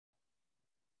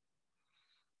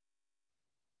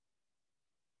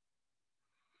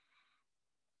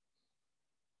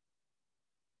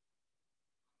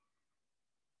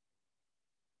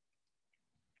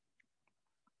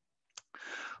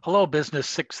Hello, Business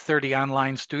 630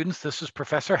 online students. This is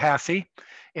Professor Hassey,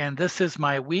 and this is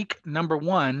my week number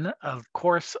one of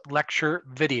course lecture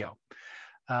video.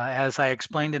 As I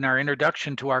explained in our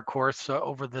introduction to our course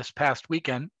over this past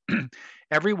weekend,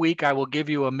 every week I will give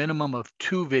you a minimum of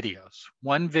two videos.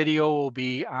 One video will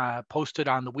be posted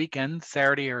on the weekend,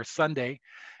 Saturday or Sunday,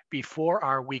 before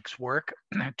our week's work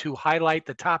to highlight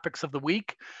the topics of the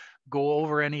week, go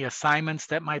over any assignments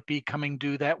that might be coming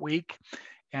due that week,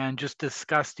 and just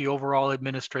discuss the overall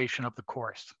administration of the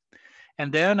course.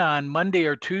 And then on Monday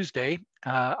or Tuesday,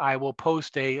 I will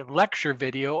post a lecture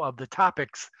video of the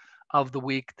topics of the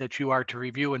week that you are to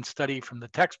review and study from the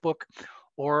textbook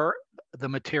or the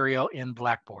material in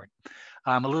Blackboard.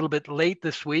 I'm a little bit late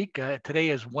this week. Today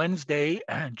is Wednesday,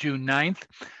 June 9th.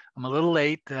 I'm a little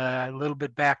late, a little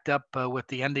bit backed up with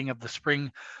the ending of the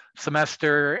spring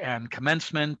semester and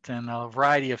commencement and a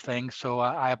variety of things. So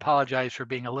I apologize for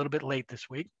being a little bit late this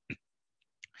week.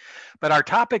 But our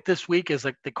topic this week is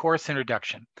the course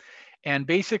introduction, and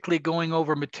basically going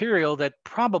over material that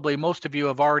probably most of you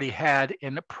have already had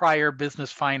in prior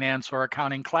business finance or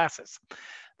accounting classes.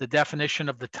 The definition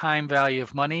of the time value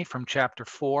of money from chapter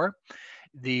 4,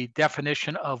 the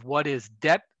definition of what is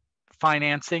debt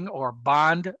financing or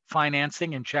bond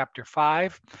financing in chapter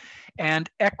 5, and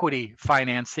equity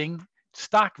financing,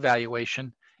 stock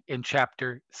valuation in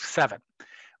chapter 7.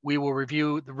 We will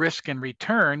review the risk and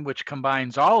return, which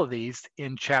combines all of these,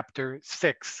 in chapter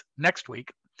 6 next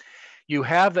week. You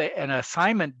have an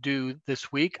assignment due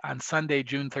this week on Sunday,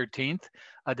 June 13th,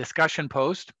 a discussion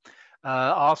post.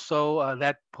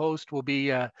 That post will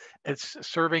be it's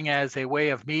serving as a way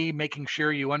of me making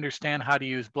sure you understand how to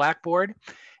use Blackboard,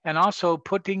 and also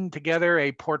putting together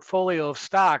a portfolio of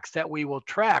stocks that we will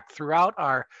track throughout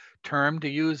our term to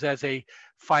use as a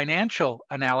financial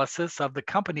analysis of the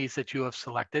companies that you have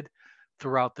selected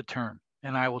throughout the term.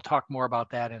 And I will talk more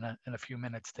about that in a few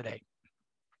minutes today.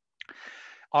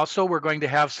 Also, we're going to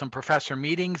have some professor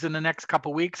meetings in the next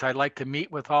couple weeks. I'd like to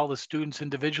meet with all the students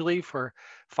individually for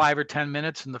 5 or 10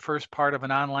 minutes in the first part of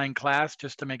an online class,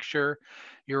 just to make sure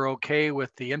you're okay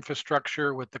with the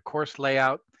infrastructure, with the course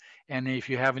layout, and if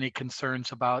you have any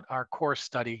concerns about our course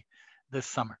study this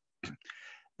summer.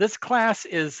 This class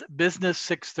is Business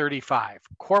 635,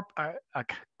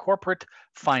 Corporate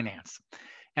Finance.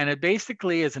 And it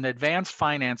basically is an advanced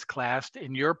finance class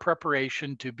in your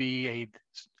preparation to be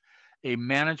a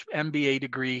managed MBA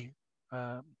degree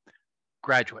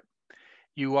graduate.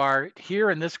 You are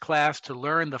here in this class to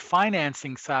learn the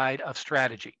financing side of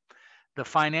strategy, the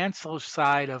financial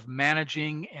side of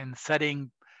managing and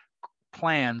setting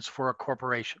plans for a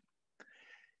corporation.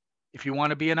 If you want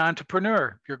to be an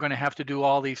entrepreneur, you're going to have to do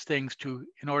all these things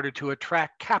in order to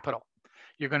attract capital.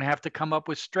 You're going to have to come up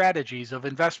with strategies of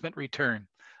investment return,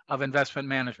 of investment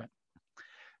management.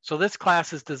 So this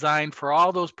class is designed for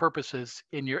all those purposes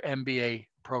in your MBA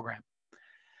program.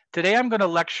 Today, I'm going to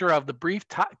lecture of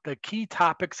the key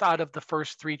topics out of the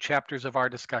first 3 chapters of our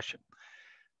discussion: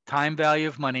 time value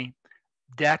of money,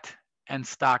 debt, and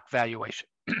stock valuation.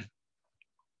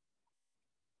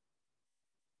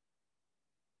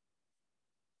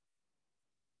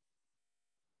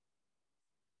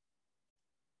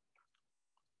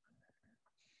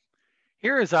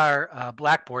 Here is our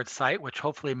Blackboard site, which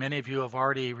hopefully many of you have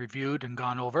already reviewed and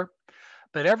gone over.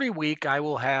 But every week I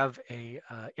will have a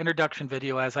introduction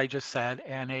video, as I just said,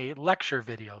 and a lecture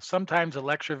video. Sometimes the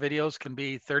lecture videos can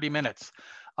be 30 minutes.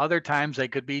 Other times they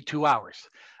could be 2 hours.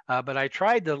 But I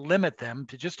tried to limit them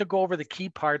to go over the key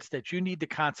parts that you need to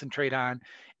concentrate on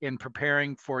in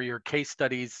preparing for your case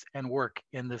studies and work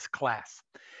in this class.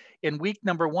 In week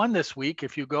number 1 this week,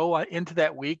 if you go into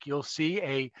that week, you'll see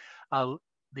in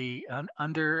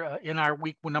our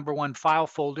week number 1 file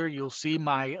folder, you'll see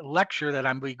my lecture that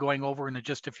I'm going to be going over in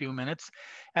just a few minutes.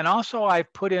 And also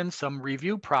I've put in some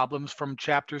review problems from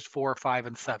chapters 4, 5,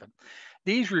 and 7.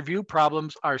 These review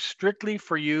problems are strictly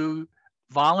for you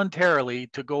voluntarily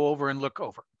to go over and look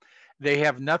over. They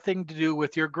have nothing to do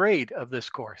with your grade of this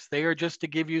course. They are just to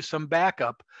give you some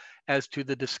backup as to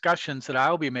the discussions that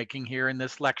I'll be making here in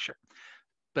this lecture.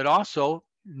 But also,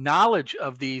 knowledge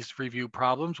of these review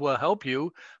problems will help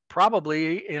you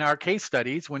probably in our case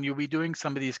studies when you'll be doing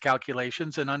some of these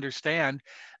calculations and understand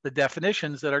the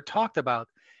definitions that are talked about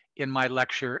in my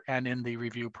lecture and in the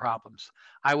review problems.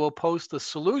 I will post the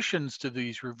solutions to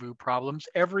these review problems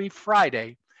every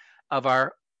Friday of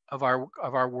our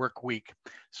work week.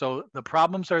 So the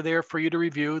problems are there for you to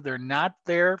review. They're not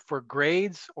there for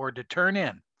grades or to turn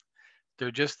in.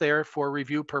 They're just there for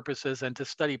review purposes and to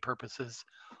study purposes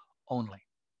only.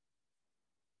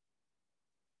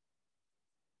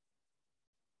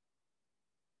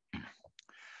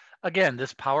 Again,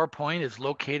 this PowerPoint is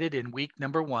located in week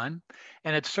number 1,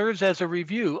 and it serves as a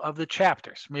review of the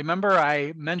chapters. Remember,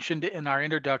 I mentioned in our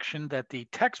introduction that the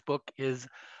textbook is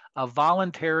a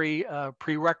voluntary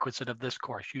prerequisite of this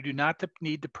course. You do not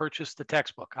need to purchase the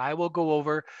textbook. I will go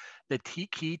over the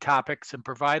key topics and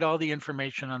provide all the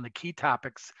information on the key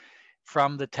topics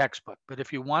from the textbook. But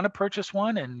if you want to purchase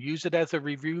one and use it as a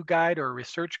review guide or a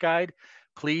research guide,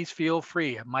 please feel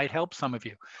free. It might help some of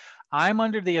you. I'm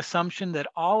under the assumption that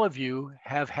all of you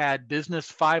have had Business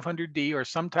 500D or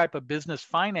some type of business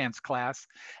finance class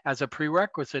as a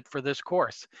prerequisite for this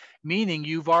course, meaning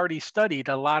you've already studied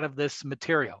a lot of this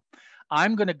material.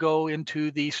 I'm going to go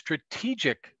into the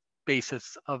strategic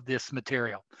basis of this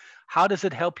material. How does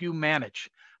it help you manage?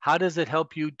 How does it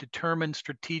help you determine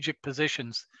strategic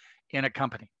positions in a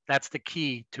company? That's the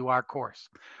key to our course.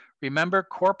 Remember,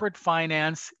 corporate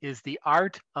finance is the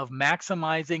art of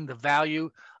maximizing the value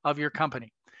of your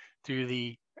company through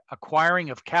the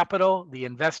acquiring of capital, the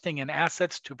investing in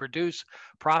assets to produce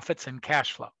profits and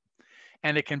cash flow.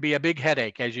 And it can be a big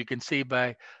headache, as you can see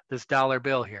by this dollar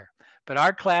bill here. But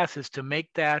our class is to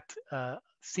make that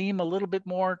seem a little bit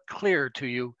more clear to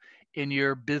you in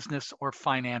your business or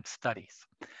finance studies.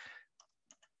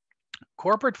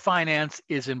 Corporate finance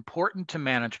is important to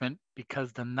management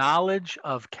because the knowledge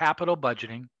of capital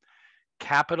budgeting,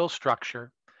 capital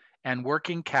structure, and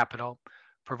working capital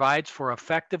provides for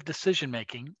effective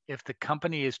decision-making if the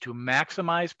company is to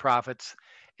maximize profits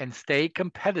and stay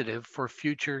competitive for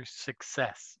future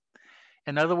success.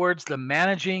 In other words, the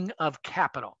managing of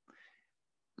capital,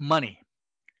 money,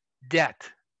 debt,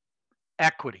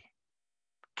 equity,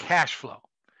 cash flow.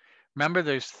 Remember,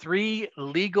 there's 3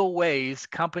 legal ways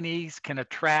companies can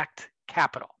attract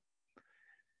capital.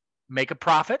 Make a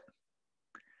profit,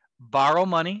 borrow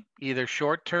money, either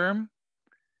short-term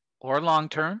or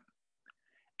long-term,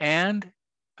 and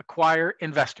acquire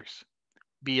investors,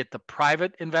 be it the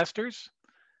private investors,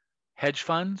 hedge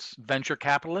funds, venture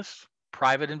capitalists,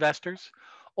 private investors,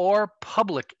 or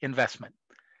public investment,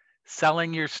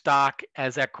 selling your stock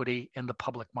as equity in the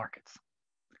public markets.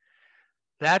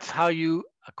 That's how you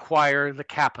acquire the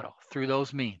capital, through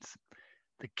those means.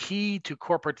 The key to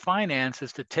corporate finance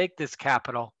is to take this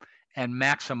capital and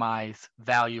maximize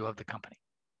value of the company.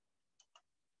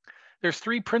 There's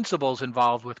 3 principles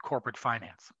involved with corporate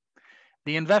finance.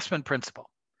 The investment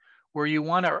principle, where you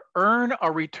want to earn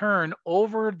a return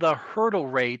over the hurdle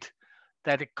rate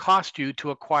that it cost you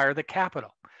to acquire the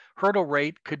capital. Hurdle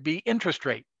rate could be interest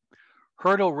rate.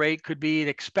 Hurdle rate could be an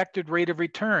expected rate of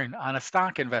return on a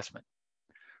stock investment.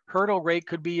 Hurdle rate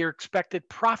could be your expected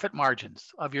profit margins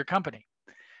of your company.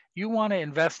 You want to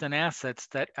invest in assets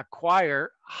that acquire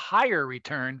higher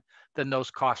return than those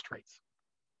cost rates.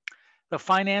 The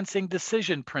financing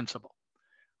decision principle.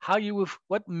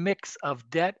 What mix of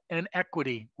debt and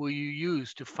equity will you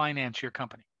use to finance your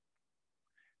company?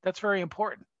 That's very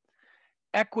important.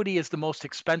 Equity is the most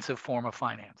expensive form of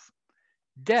finance.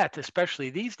 Debt, especially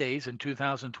these days in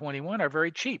 2021, are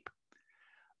very cheap,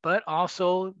 but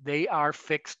also they are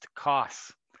fixed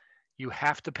costs. You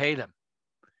have to pay them.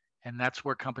 And that's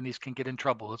where companies can get in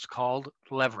trouble. It's called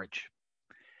leverage.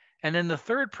 And then the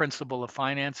third principle of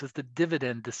finance is the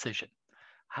dividend decision.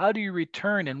 How do you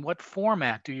return, in what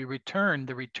format do you return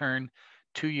the return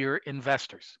to your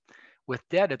investors? With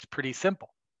debt, it's pretty simple.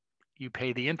 You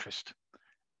pay the interest.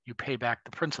 You pay back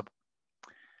the principal.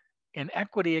 In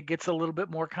equity, it gets a little bit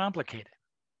more complicated.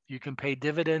 You can pay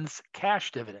dividends,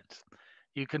 cash dividends.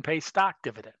 You can pay stock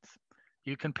dividends.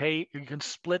 You can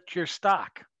split your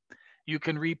stock. You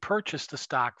can repurchase the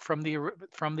stock from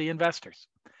the investors.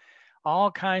 All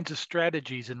kinds of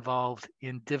strategies involved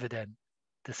in dividend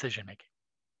decision making.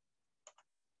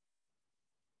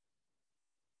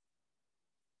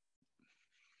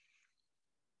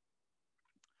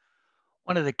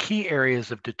 One of the key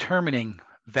areas of determining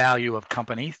value of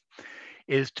companies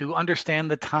is to understand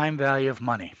the time value of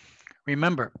money.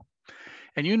 Remember,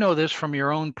 and you know this from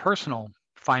your own personal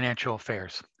financial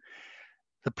affairs,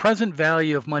 the present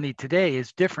value of money today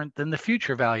is different than the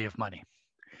future value of money.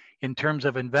 In terms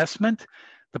of investment,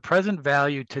 the present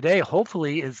value today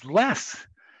hopefully is less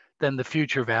than the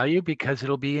future value because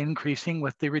it'll be increasing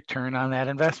with the return on that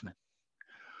investment.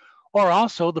 Or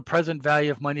also the present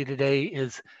value of money today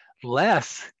is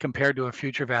less compared to a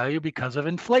future value because of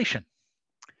inflation.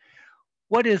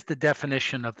 What is the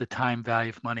definition of the time value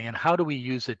of money and how do we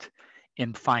use it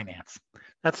in finance?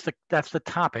 That's the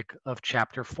topic of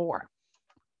chapter 4.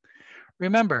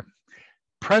 Remember,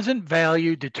 present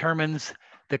value determines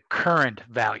the current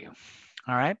value,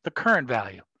 all right? The current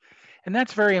value. And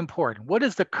that's very important. What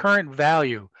is the current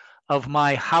value of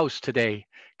my house today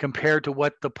compared to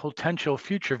what the potential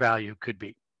future value could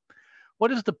be? What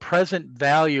is the present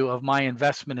value of my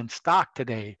investment in stock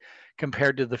today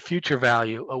compared to the future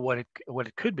value of what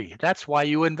it could be? That's why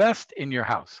you invest in your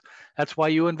house. That's why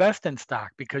you invest in stock,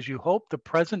 because you hope the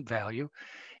present value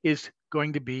is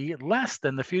going to be less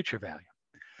than the future value.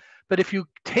 But if you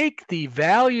take the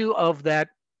value of that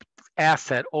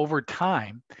asset over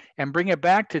time and bring it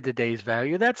back to today's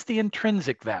value, that's the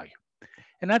intrinsic value.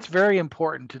 And that's very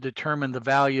important to determine the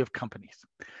value of companies.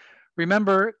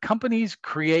 Remember, companies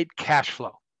create cash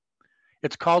flow.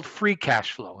 It's called free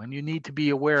cash flow, and you need to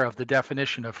be aware of the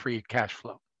definition of free cash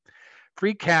flow.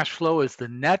 Free cash flow is the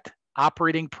net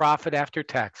operating profit after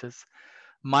taxes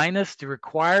minus the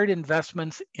required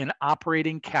investments in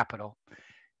operating capital.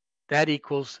 That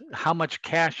equals how much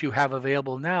cash you have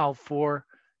available now for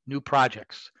new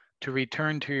projects to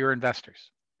return to your investors.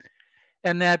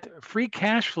 And that free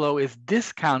cash flow is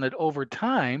discounted over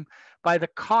time by the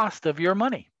cost of your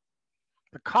money,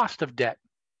 the cost of debt,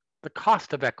 the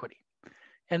cost of equity.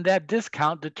 And that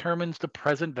discount determines the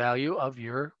present value of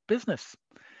your business.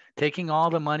 Taking all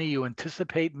the money you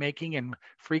anticipate making in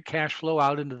free cash flow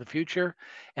out into the future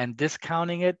and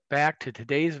discounting it back to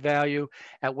today's value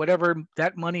at whatever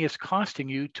that money is costing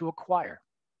you to acquire.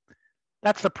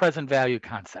 That's the present value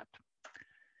concept.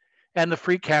 And the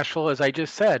free cash flow, as I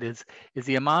just said, is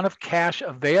the amount of cash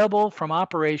available from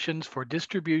operations for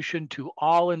distribution to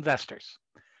all investors,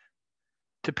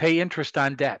 to pay interest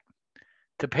on debt,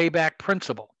 to pay back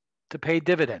principal, to pay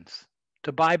dividends,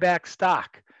 to buy back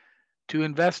stock, to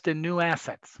invest in new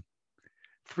assets.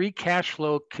 Free cash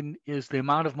flow is the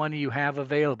amount of money you have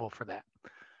available for that.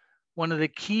 One of the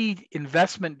key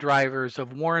investment drivers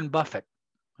of Warren Buffett,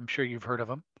 I'm sure you've heard of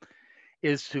him,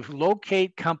 is to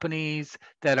locate companies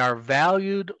that are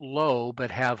valued low but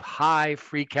have high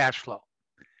free cash flow,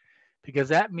 because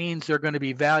that means they're going to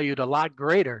be valued a lot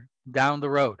greater down the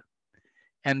road.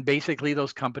 And basically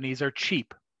those companies are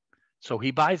cheap. So he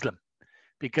buys them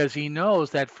because he knows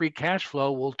that free cash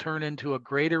flow will turn into a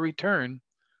greater return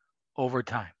over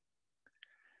time.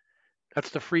 That's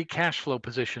the free cash flow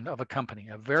position of a company,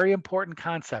 a very important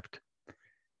concept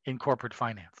in corporate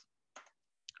finance.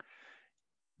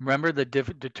 Remember, the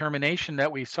determination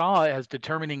that we saw as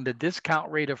determining the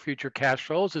discount rate of future cash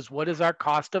flows is what is our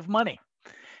cost of money?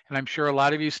 And I'm sure a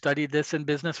lot of you studied this in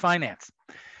business finance.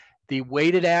 The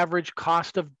weighted average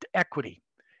cost of equity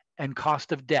and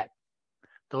cost of debt.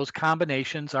 Those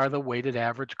combinations are the weighted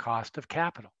average cost of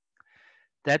capital.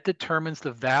 That determines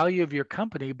the value of your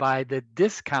company by the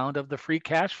discount of the free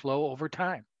cash flow over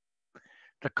time,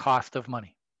 the cost of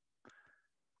money.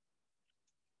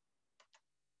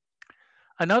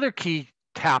 Another key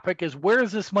topic is, where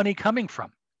is this money coming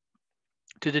from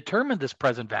to determine this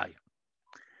present value?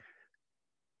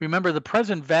 Remember, the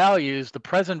present value is the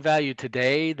present value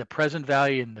today, the present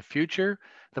value in the future,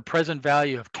 the present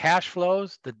value of cash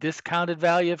flows, the discounted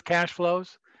value of cash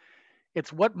flows.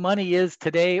 It's what money is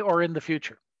today or in the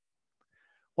future.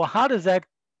 Well, how does that,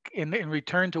 in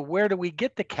return to where do we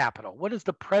get the capital? What is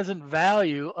the present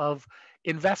value of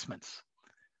investments,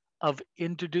 of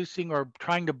introducing or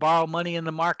trying to borrow money in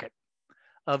the market,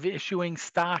 of issuing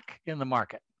stock in the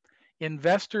market?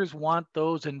 Investors want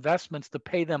those investments to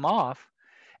pay them off,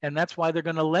 and that's why they're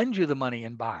going to lend you the money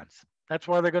in bonds. That's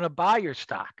why they're going to buy your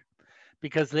stock,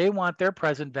 because they want their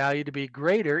present value to be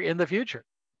greater in the future.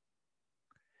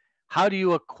 How do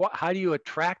you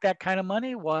attract that kind of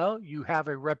money? Well, you have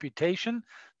a reputation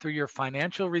through your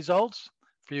financial results,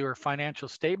 through your financial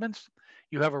statements.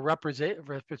 You have a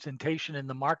representation in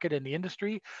the market and the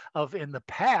industry of, in the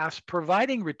past,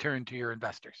 providing return to your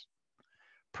investors,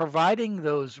 providing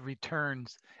those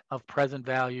returns of present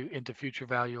value into future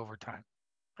value over time.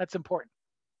 That's important.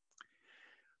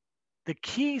 The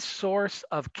key source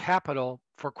of capital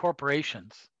for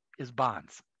corporations is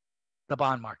bonds, the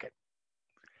bond market.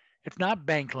 It's not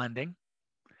bank lending,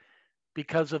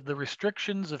 because of the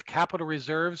restrictions of capital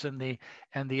reserves and the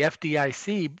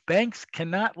FDIC. Banks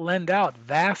cannot lend out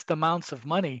vast amounts of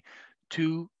money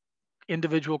to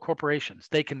individual corporations.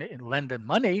 They can lend them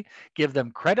money, give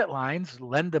them credit lines,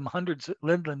 lend them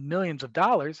millions of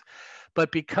dollars,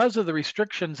 but because of the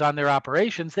restrictions on their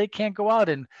operations, they can't go out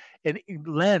and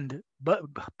lend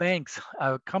banks,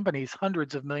 companies,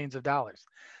 hundreds of millions of dollars.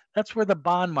 That's where the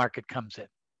bond market comes in.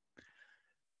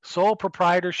 Sole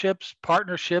proprietorships,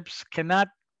 partnerships cannot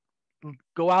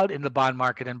go out in the bond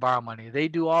market and borrow money. They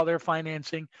do all their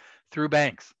financing through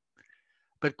banks.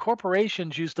 But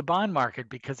corporations use the bond market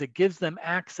because it gives them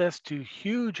access to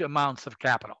huge amounts of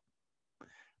capital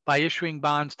by issuing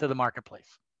bonds to the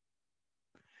marketplace.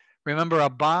 Remember,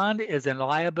 a bond is a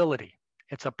liability.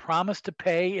 It's a promise to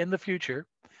pay in the future.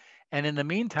 And in the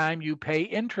meantime, you pay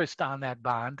interest on that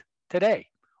bond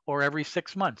today or every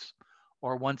 6 months,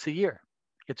 or once a year.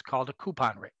 It's called a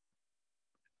coupon rate.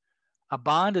 A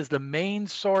bond is the main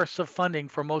source of funding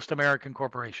for most American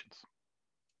corporations.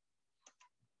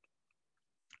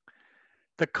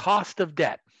 The cost of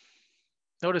debt.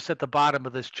 Notice at the bottom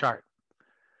of this chart.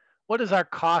 What is our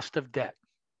cost of debt?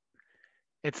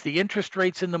 It's the interest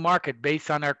rates in the market based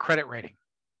on our credit rating.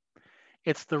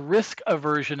 It's the risk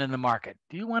aversion in the market.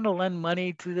 Do you want to lend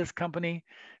money to this company?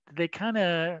 They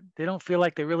don't feel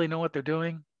like they really know what they're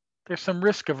doing. There's some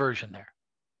risk aversion there.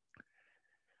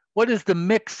 What is the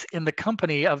mix in the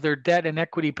company of their debt and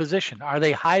equity position? Are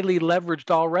they highly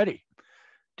leveraged already?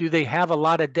 Do they have a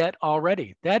lot of debt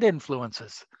already? That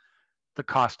influences the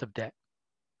cost of debt.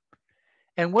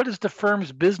 And what is the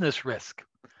firm's business risk?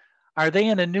 Are they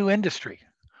in a new industry?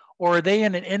 Or are they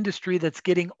in an industry that's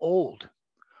getting old?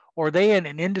 Or are they in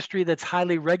an industry that's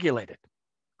highly regulated?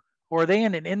 Or are they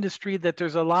in an industry that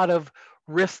there's a lot of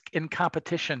risk in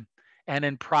competition and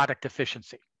in product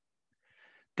efficiency?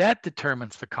 That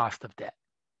determines the cost of debt.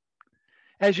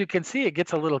 As you can see, it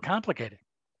gets a little complicated.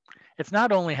 It's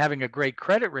not only having a great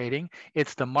credit rating,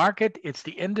 it's the market, it's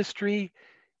the industry,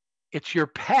 it's your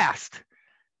past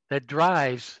that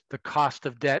drives the cost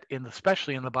of debt,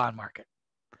 especially in the bond market.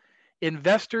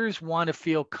 Investors want to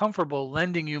feel comfortable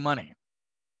lending you money.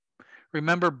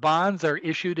 Remember, bonds are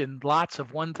issued in lots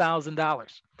of $1,000.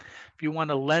 If you want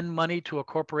to lend money to a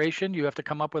corporation, you have to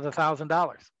come up with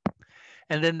 $1,000.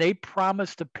 And then they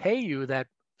promise to pay you that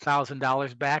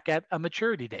 $1,000 back at a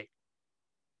maturity date,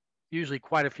 usually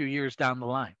quite a few years down the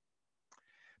line.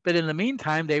 But in the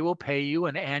meantime, they will pay you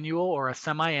an annual or a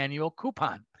semi-annual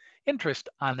coupon interest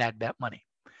on that bet money.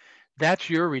 That's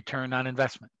your return on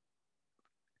investment.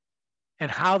 And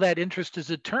how that interest is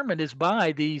determined is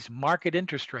by these market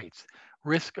interest rates,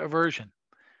 risk aversion,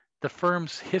 the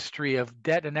firm's history of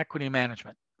debt and equity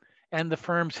management, and the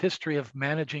firm's history of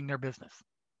managing their business.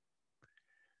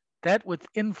 That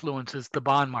influences the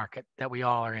bond market that we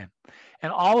all are in.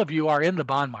 And all of you are in the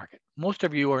bond market. Most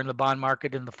of you are in the bond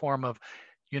market in the form of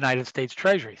United States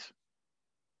Treasuries.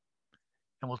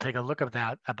 And we'll take a look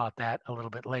at about that a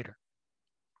little bit later.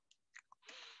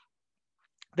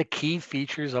 The key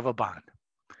features of a bond.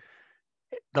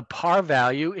 The par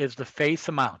value is the face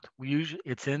amount.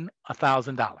 It's in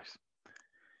 $1,000.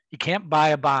 You can't buy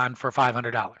a bond for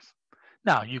 $500.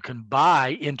 Now, you can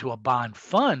buy into a bond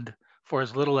fund for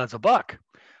as little as $1,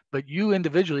 but you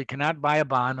individually cannot buy a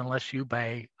bond unless you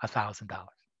pay $1,000.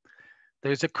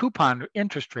 There's a coupon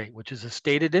interest rate, which is a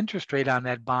stated interest rate on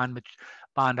that bond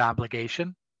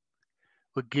obligation,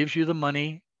 which gives you the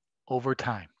money over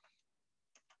time.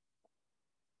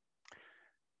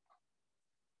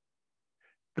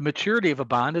 The maturity of a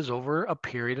bond is over a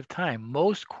period of time.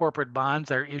 Most corporate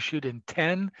bonds are issued in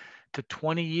 10 to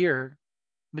 20-year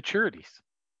maturities.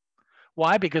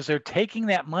 Why? Because they're taking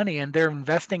that money and they're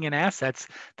investing in assets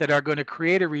that are going to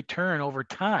create a return over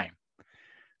time.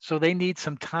 So they need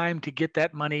some time to get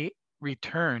that money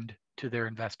returned to their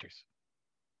investors.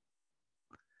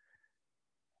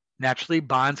 Naturally,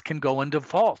 bonds can go in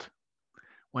default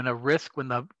when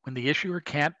the issuer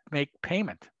can't make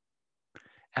payment.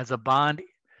 As a bond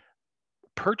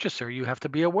purchaser, you have to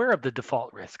be aware of the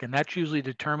default risk, and that's usually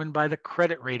determined by the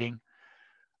credit rating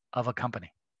of a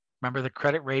company. Remember, the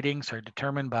credit ratings are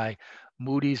determined by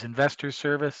Moody's Investors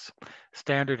Service,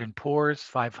 Standard & Poor's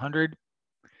 500,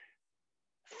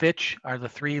 Fitch are the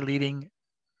 3 leading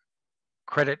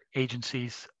credit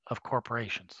agencies of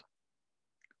corporations.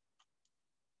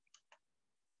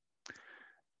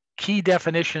 Key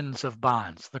definitions of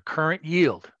bonds: the current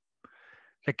yield,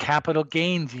 the capital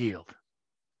gains yield,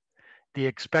 the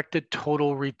expected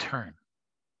total return.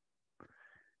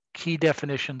 Key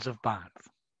definitions of bonds.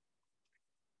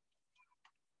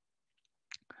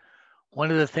 One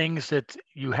of the things that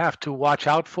you have to watch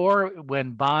out for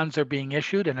when bonds are being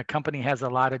issued and a company has a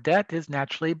lot of debt is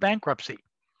naturally bankruptcy.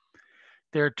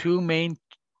 There are two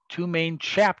main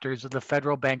chapters of the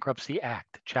Federal Bankruptcy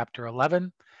Act, Chapter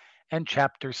 11 and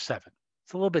Chapter 7.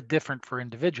 It's a little bit different for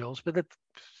individuals, but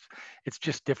it's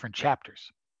just different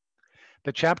chapters.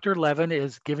 But Chapter 11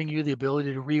 is giving you the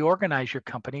ability to reorganize your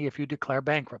company if you declare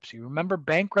bankruptcy. Remember,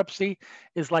 bankruptcy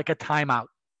is like a timeout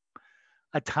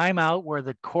where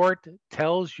the court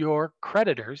tells your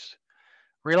creditors,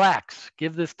 relax,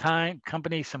 give this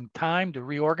company some time to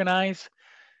reorganize,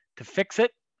 to fix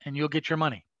it, and you'll get your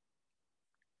money.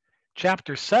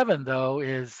 Chapter 7, though,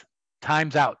 is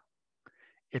time's out.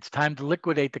 It's time to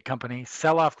liquidate the company,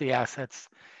 sell off the assets,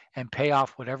 and pay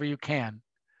off whatever you can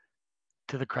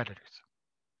to the creditors.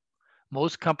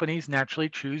 Most companies naturally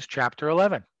choose Chapter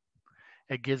 11.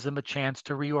 It gives them a chance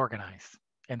to reorganize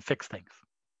and fix things.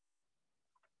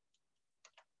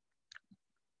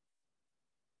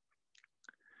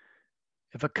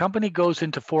 If a company goes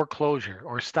into foreclosure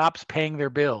or stops paying their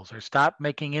bills or stop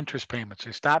making interest payments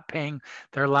or stop paying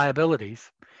their liabilities,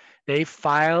 they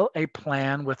file a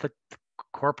plan with a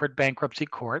corporate bankruptcy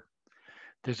court.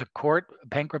 There's a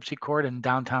bankruptcy court in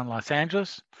downtown Los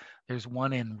Angeles. There's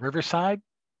one in Riverside,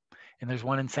 and there's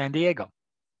one in San Diego.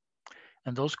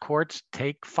 And those courts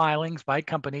take filings by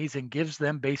companies and gives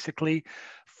them basically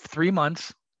 4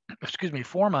 months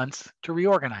to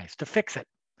reorganize, to fix it.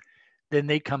 Then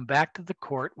they come back to the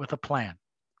court with a plan.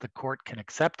 The court can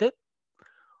accept it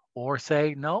or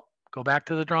say, no, go back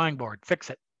to the drawing board, fix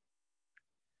it.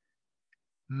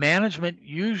 Management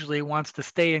usually wants to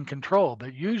stay in control,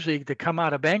 but usually to come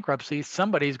out of bankruptcy,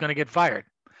 somebody's going to get fired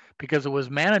because it was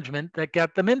management that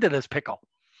got them into this pickle.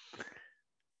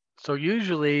 So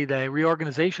usually the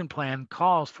reorganization plan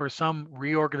calls for some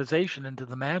reorganization into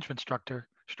the management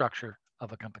structure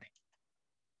of a company.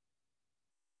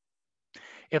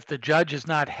 If the judge is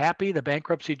not happy, the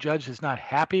bankruptcy judge is not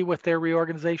happy with their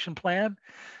reorganization plan,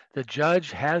 the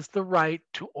judge has the right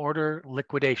to order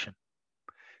liquidation,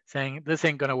 saying this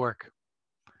ain't going to work.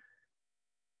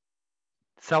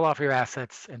 Sell off your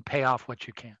assets and pay off what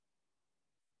you can.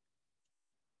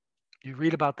 You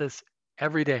read about this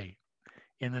every day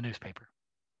in the newspaper.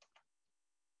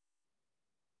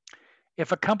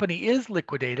 If a company is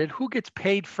liquidated, who gets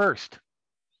paid first?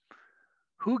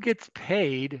 Who gets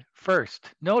paid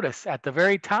first? Notice at the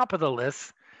very top of the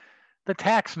list, the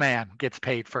tax man gets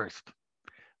paid first.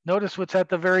 Notice what's at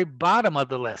the very bottom of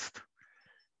the list,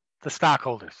 the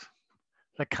stockholders,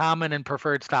 the common and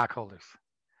preferred stockholders.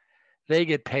 They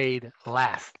get paid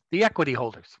last. The equity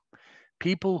holders,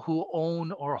 people who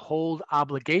own or hold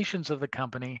obligations of the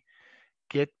company,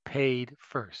 get paid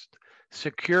first.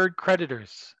 Secured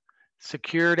creditors,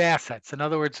 secured assets. In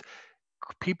other words,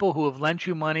 people who have lent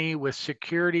you money with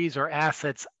securities or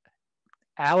assets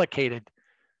allocated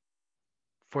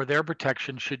for their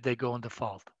protection should they go in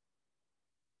default.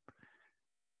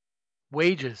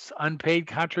 Wages, unpaid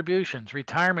contributions,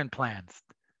 retirement plans.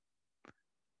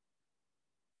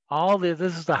 All this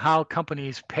is how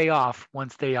companies pay off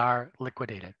once they are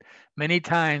liquidated. Many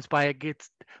times by it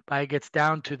gets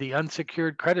down to the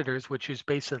unsecured creditors, which is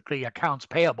basically accounts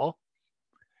payable,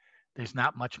 there's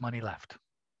not much money left.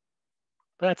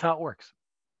 But that's how it works.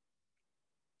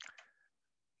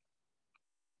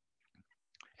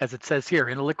 As it says here,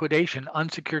 in a liquidation,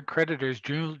 unsecured creditors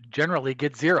generally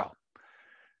get zero.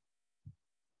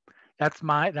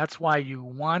 That's why you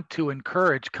want to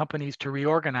encourage companies to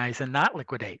reorganize and not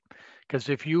liquidate. Because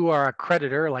if you are a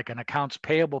creditor, like an accounts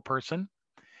payable person,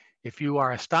 if you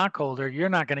are a stockholder, you're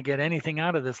not going to get anything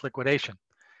out of this liquidation.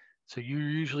 So you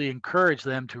usually encourage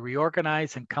them to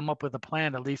reorganize and come up with a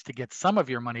plan at least to get some of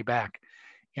your money back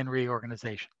in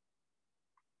reorganization.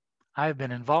 I've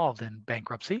been involved in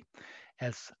bankruptcy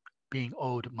as being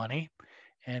owed money.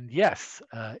 And yes,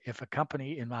 if a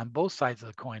company, on both sides of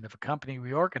the coin, if a company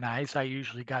reorganized, I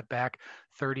usually got back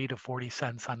 30 to 40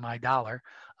 cents on my dollar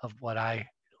of what I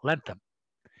lent them.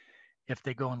 If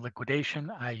they go in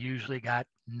liquidation, I usually got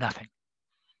nothing.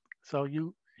 So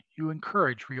you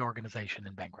encourage reorganization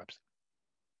in bankruptcy.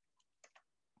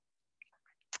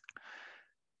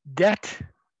 Debt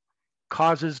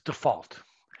causes default.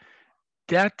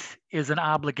 Debt is an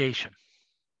obligation.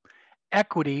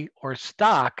 Equity or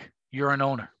stock, you're an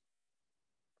owner.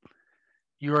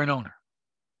 You're an owner.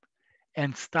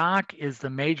 And stock is the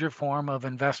major form of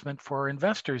investment for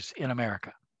investors in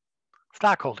America,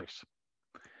 stockholders.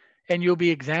 And you'll be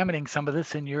examining some of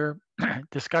this in your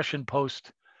discussion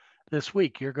post this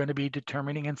week. You're going to be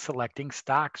determining and selecting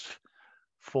stocks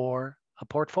for a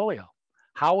portfolio.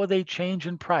 How will they change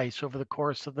in price over the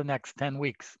course of the next 10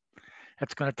 weeks?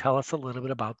 That's going to tell us a little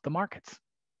bit about the markets.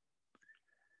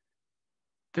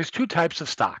 There's two types of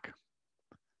stock,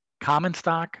 common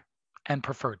stock and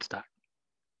preferred stock.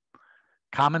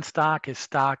 Common stock is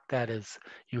stock that is,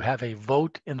 you have a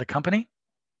vote in the company.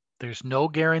 There's no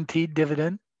guaranteed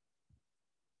dividend,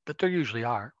 but there usually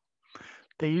are.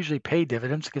 They usually pay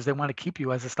dividends because they want to keep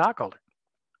you as a stockholder.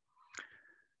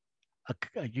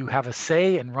 You have a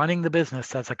say in running the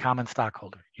business as a common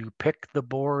stockholder. You pick the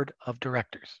board of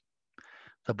directors.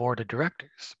 The board of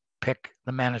directors pick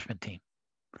the management team.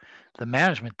 The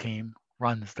management team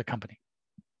runs the company.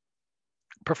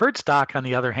 Preferred stock, on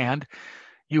the other hand,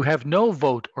 you have no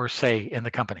vote or say in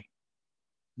the company,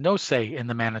 no say in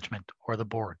the management or the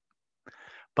board.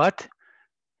 But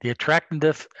the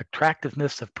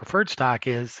attractiveness of preferred stock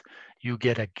is you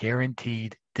get a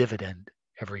guaranteed dividend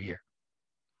every year.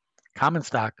 Common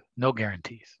stock, no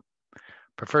guarantees.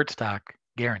 Preferred stock,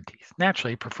 guarantees.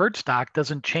 Naturally, preferred stock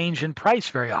doesn't change in price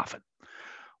very often.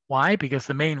 Why? Because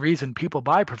the main reason people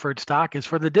buy preferred stock is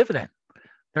for the dividend.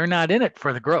 They're not in it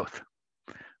for the growth.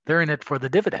 They're in it for the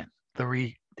dividend,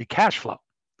 the cash flow.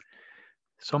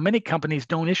 So many companies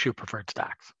don't issue preferred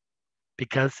stocks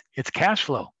because it's cash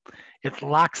flow. It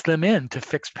locks them into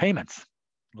fixed payments.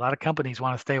 A lot of companies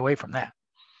want to stay away from that.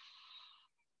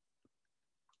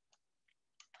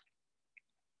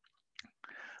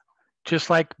 Just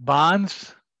like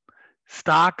bonds,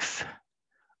 stocks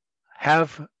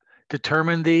have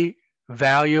determined the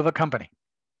value of a company.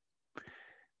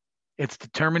 It's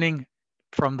determining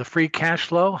from the free cash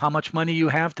flow how much money you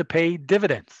have to pay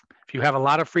dividends. If you have a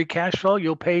lot of free cash flow,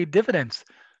 you'll pay dividends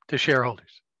to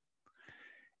shareholders.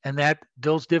 And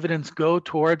those dividends go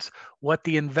towards what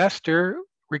the investor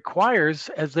requires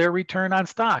as their return on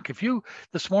stock. If you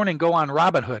this morning go on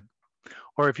Robinhood,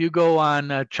 or if you go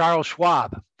on Charles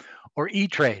Schwab or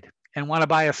E-Trade and want to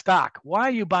buy a stock, why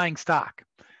are you buying stock?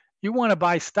 You want to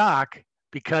buy stock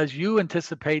because you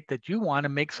anticipate that you want to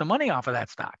make some money off of that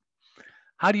stock.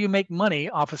 How do you make money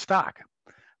off of stock?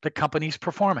 The company's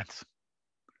performance.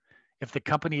 If the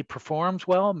company performs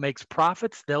well, makes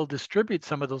profits, they'll distribute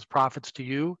some of those profits to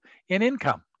you in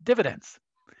income, dividends.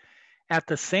 At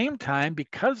the same time,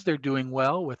 because they're doing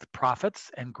well with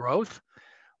profits and growth,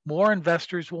 more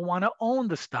investors will want to own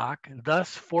the stock, thus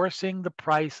forcing the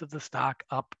price of the stock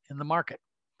up in the market.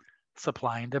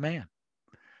 Supply and demand.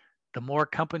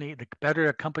 The better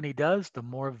a company does, the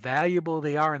more valuable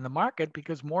they are in the market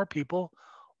because more people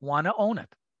want to own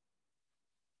it.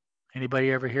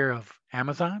 Anybody ever hear of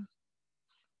Amazon,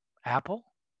 Apple,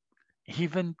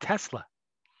 even Tesla?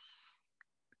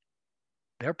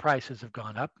 Their prices have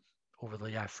gone up over the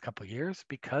last couple of years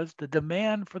because the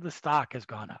demand for the stock has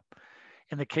gone up.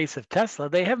 In the case of Tesla,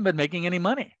 they haven't been making any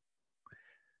money,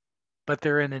 but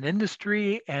they're in an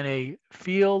industry and a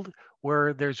field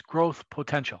where there's growth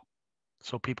potential.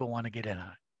 So people want to get in on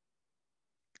it.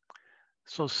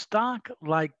 So stock,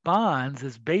 like bonds,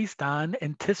 is based on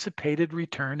anticipated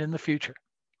return in the future.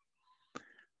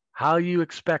 How do you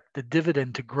expect the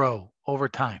dividend to grow over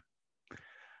time?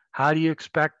 How do you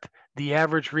expect the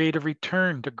average rate of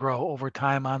return to grow over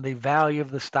time on the value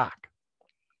of the stock?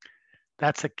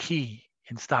 That's a key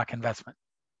in stock investment.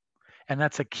 And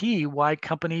that's a key why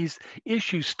companies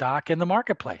issue stock in the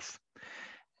marketplace.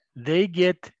 They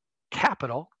get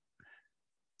capital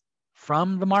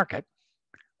from the market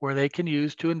where they can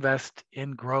use to invest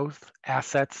in growth,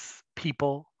 assets,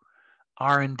 people,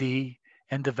 R&D,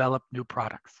 and develop new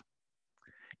products.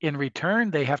 In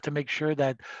return, they have to make sure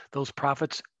that those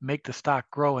profits make the stock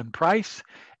grow in price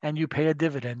and you pay a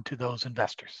dividend to those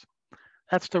investors.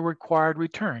 That's the required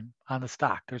return on the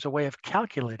stock. There's a way of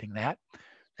calculating that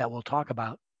we'll talk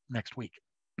about next week.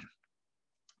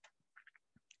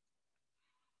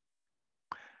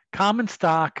 Common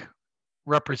stock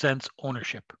represents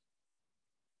ownership.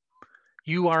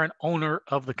 You are an owner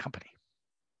of the company.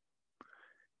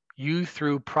 You,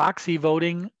 through proxy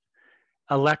voting,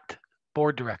 elect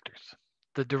board directors.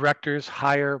 The directors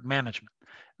hire management.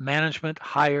 Management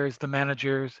hires the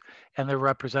managers and the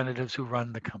representatives who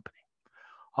run the company.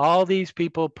 All these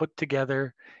people put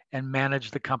together and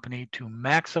manage the company to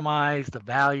maximize the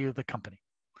value of the company.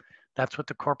 That's what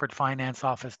the corporate finance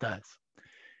office does,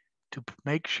 to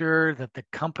make sure that the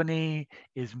company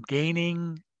is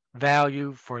gaining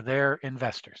value for their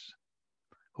investors.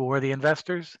 Who are the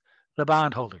investors? The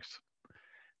bondholders,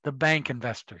 the bank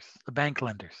investors, the bank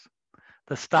lenders,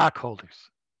 the stockholders.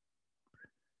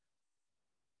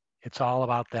 It's all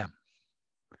about them.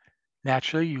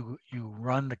 Naturally, you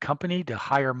run the company to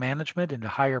hire management and to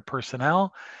hire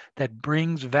personnel that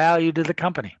brings value to the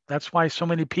company. That's why so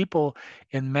many people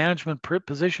in management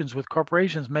positions with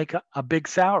corporations make a big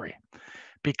salary,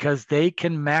 because they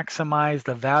can maximize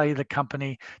the value of the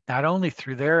company, not only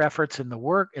through their efforts in the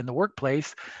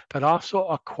workplace, but also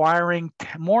acquiring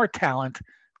more talent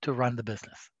to run the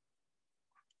business.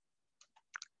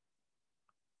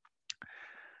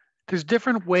 There's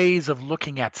different ways of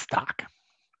looking at stock.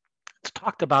 It's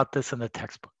talked about this in the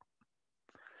textbook.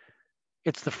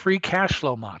 It's the free cash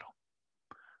flow model,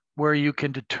 where you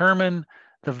can determine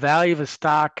the value of a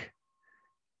stock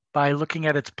by looking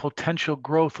at its potential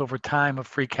growth over time of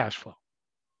free cash flow.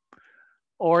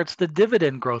 Or it's the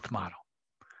dividend growth model,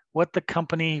 what the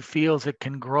company feels it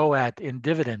can grow at in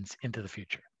dividends into the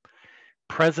future.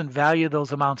 Present value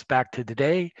those amounts back to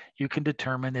today, you can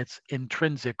determine its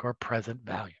intrinsic or present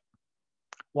value.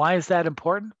 Why is that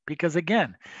important? Because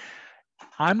again,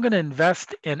 I'm going to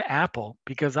invest in Apple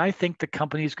because I think the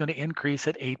company is going to increase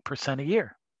at 8% a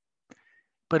year.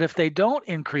 But if they don't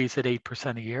increase at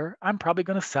 8% a year, I'm probably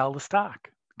going to sell the stock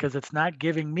because it's not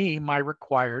giving me my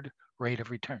required rate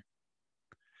of return.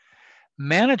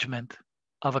 Management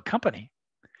of a company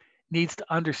needs to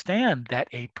understand that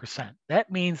 8%.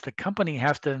 That means the company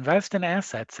has to invest in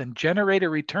assets and generate a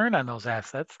return on those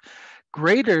assets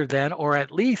greater than or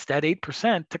at least at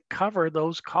 8% to cover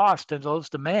those costs and those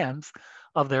demands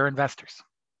of their investors.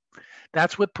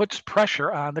 That's what puts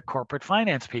pressure on the corporate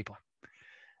finance people.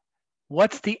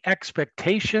 What's the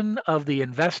expectation of the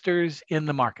investors in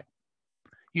the market?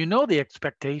 You know the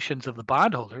expectations of the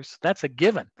bondholders. That's a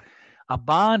given. A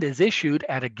bond is issued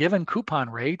at a given coupon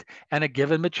rate and a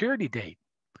given maturity date.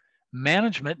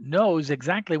 Management knows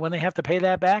exactly when they have to pay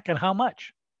that back and how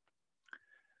much.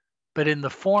 But in the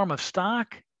form of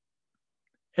stock,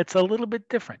 it's a little bit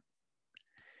different.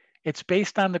 It's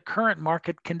based on the current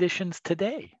market conditions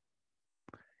today,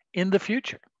 in the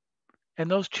future, and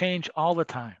those change all the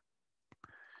time.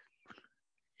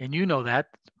 And you know that,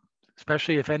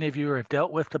 especially if any of you have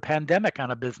dealt with the pandemic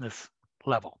on a business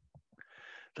level.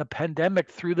 The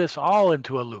pandemic threw this all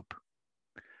into a loop.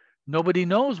 Nobody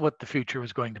knows what the future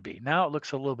is going to be. Now it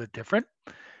looks a little bit different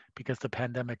because the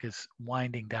pandemic is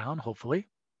winding down, hopefully.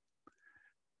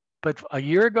 But a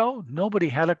year ago, nobody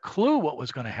had a clue what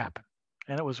was going to happen.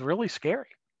 And it was really scary.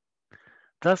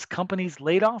 Thus, companies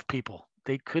laid off people.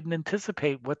 They couldn't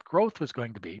anticipate what growth was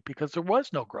going to be because there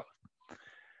was no growth.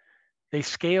 They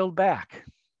scaled back.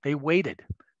 They waited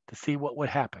to see what would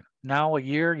happen. Now, a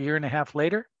year and a half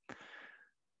later,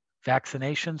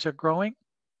 vaccinations are growing.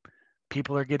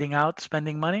 People are getting out,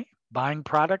 spending money, buying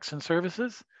products and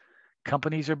services.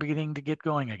 Companies are beginning to get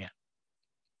going again.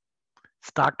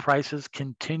 Stock prices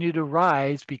continue to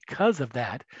rise because of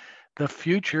that. The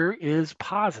future is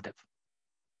positive.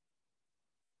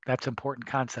 That's an important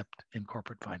concept in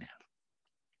corporate finance.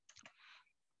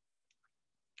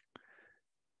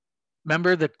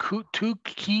 Remember the two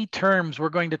key terms, we're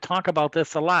going to talk about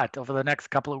this a lot over the next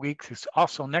couple of weeks,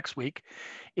 also next week,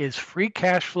 is free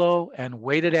cash flow and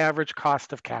weighted average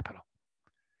cost of capital.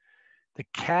 The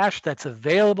cash that's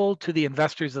available to the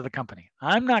investors of the company.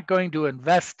 I'm not going to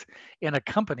invest in a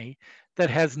company that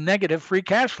has negative free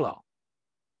cash flow.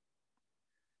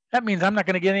 That means I'm not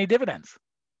going to get any dividends.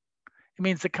 It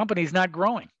means the company's not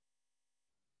growing.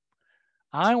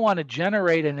 I want to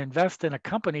generate and invest in a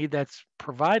company that's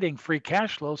providing free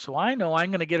cash flow so I know I'm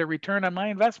going to get a return on my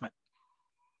investment.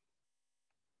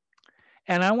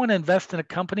 And I want to invest in a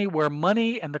company where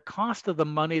money and the cost of the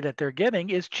money that they're getting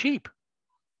is cheap.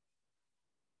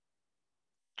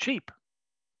 Cheap.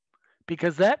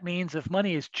 Because that means if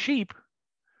money is cheap,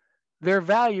 their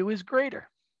value is greater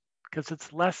because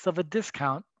it's less of a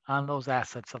discount on those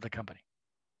assets of the company.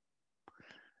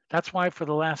 That's why for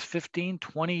the last 15,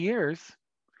 20 years,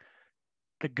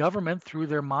 the government, through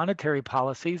their monetary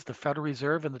policies, the Federal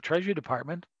Reserve and the Treasury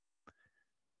Department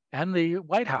and the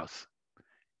White House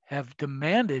have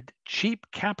demanded cheap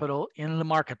capital in the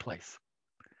marketplace.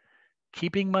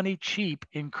 Keeping money cheap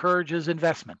encourages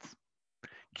investments.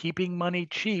 Keeping money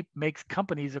cheap makes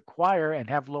companies acquire and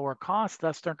have lower costs,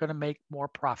 thus they're going to make more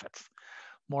profits.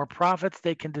 More profits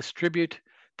they can distribute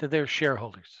to their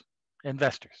shareholders,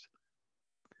 investors,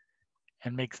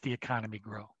 and makes the economy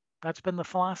grow. That's been the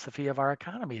philosophy of our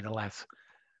economy the last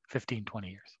 15, 20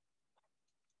 years.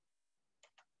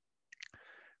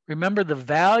 Remember, the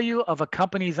value of a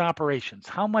company's operations,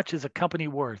 how much is a company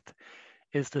worth,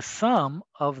 is the sum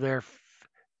of their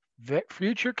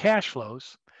future cash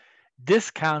flows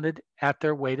discounted at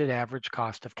their weighted average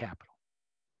cost of capital.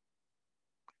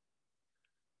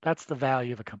 That's the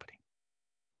value of a company.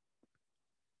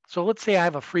 So let's say I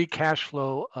have a free cash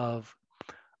flow of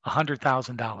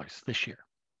 $100,000 this year,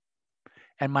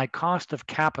 and my cost of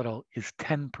capital is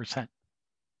 10%.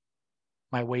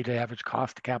 My weighted average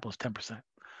cost of capital is 10%.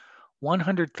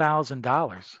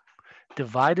 $100,000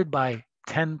 divided by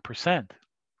 10%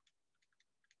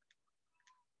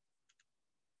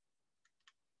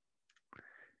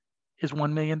 is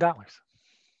 $1 million.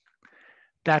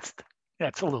 That's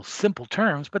a little simple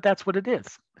terms, but that's what it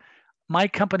is. My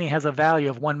company has a value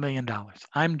of $1 million.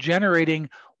 I'm generating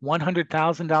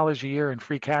 $100,000 a year in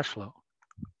free cash flow.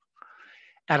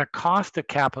 At a cost of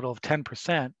capital of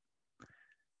 10%,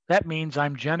 that means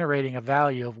I'm generating a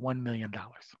value of $1 million.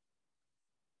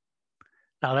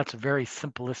 Now that's a very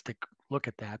simplistic look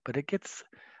at that, but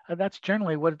that's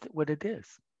generally what it is.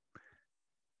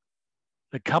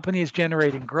 The company is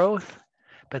generating growth,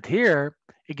 but here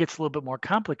it gets a little bit more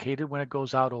complicated when it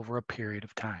goes out over a period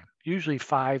of time, usually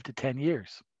 5 to 10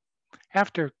 years.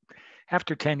 After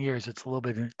 10 years, it's a little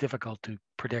bit difficult to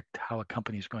predict how a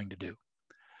company is going to do.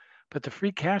 But the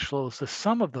free cash flow is the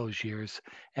sum of those years,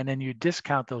 and then you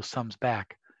discount those sums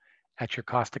back at your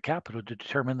cost of capital to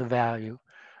determine the value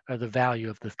of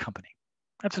the company.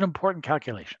 That's an important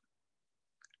calculation.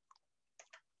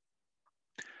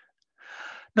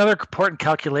 Another important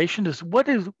calculation is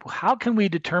how can we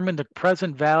determine the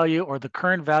present value or the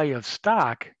current value of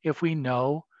stock if we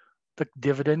know the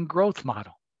dividend growth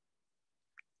model?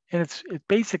 And it's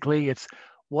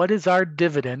what is our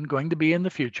dividend going to be in the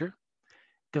future,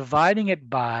 dividing it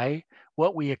by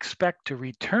what we expect to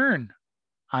return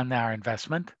on our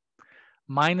investment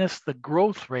minus the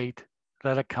growth rate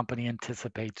that a company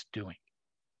anticipates doing.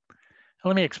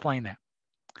 Let me explain that.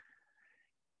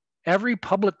 Every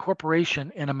public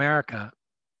corporation in America,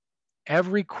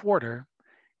 every quarter,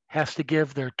 has to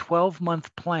give their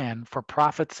 12-month plan for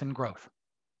profits and growth.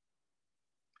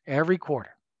 Every quarter.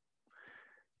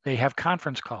 They have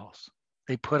conference calls.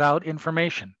 They put out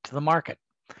information to the market.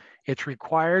 It's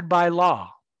required by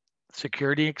law.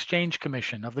 Security Exchange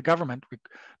Commission of the government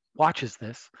watches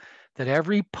this, that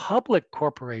every public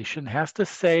corporation has to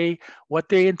say what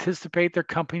they anticipate their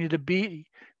company to be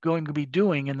going to be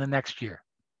doing in the next year.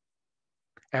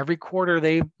 Every quarter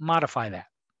they modify that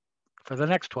for the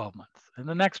next 12 months and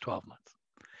the next 12 months.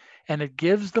 And it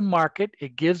gives the market,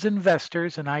 it gives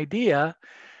investors an idea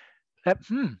that,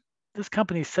 this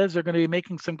company says they're going to be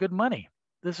making some good money.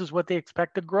 This is what they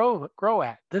expect to grow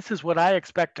at. This is what I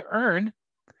expect to earn.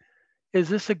 Is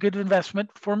this a good investment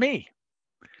for me?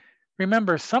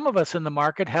 Remember, some of us in the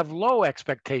market have low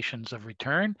expectations of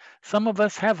return. Some of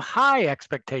us have high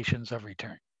expectations of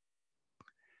return.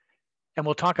 And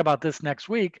we'll talk about this next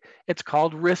week. It's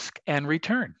called Risk and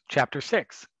Return, Chapter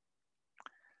 6.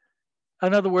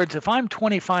 In other words, if I'm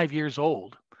 25 years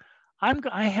old,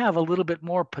 I have a little bit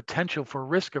more potential for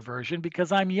risk aversion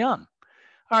because I'm young.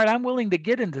 All right, I'm willing to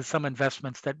get into some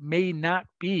investments that may not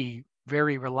be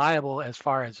very reliable as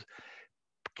far as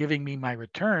giving me my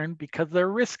return because they're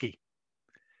risky.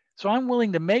 So I'm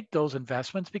willing to make those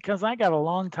investments because I got a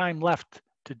long time left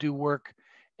to do work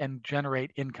and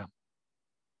generate income.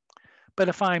 But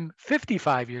if I'm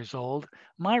 55 years old,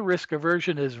 my risk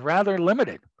aversion is rather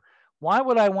limited. Why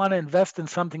would I want to invest in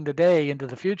something today into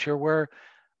the future where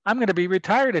I'm going to be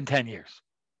retired in 10 years?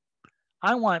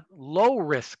 I want low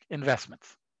risk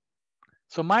investments.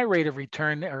 So my rate of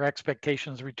return or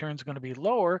expectations of return is going to be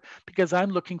lower because I'm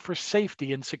looking for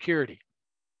safety and security.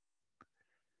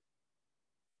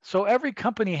 So every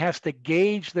company has to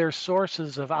gauge their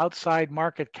sources of outside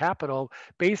market capital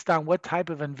based on what type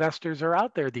of investors are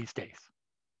out there these days.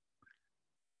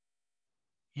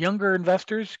 Younger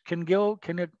investors can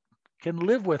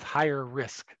live with higher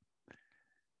risk,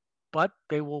 but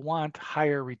they will want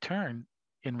higher return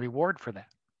in reward for that.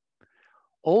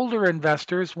 Older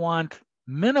investors want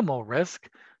minimal risk,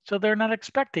 so they're not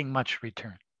expecting much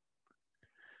return.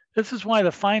 This is why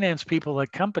the finance people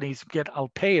at companies get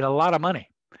paid a lot of money.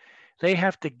 They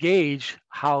have to gauge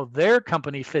how their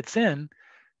company fits in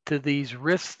to these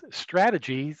risk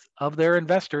strategies of their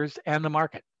investors and the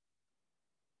market.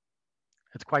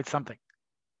 It's quite something.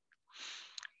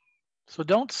 So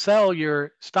don't sell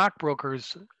your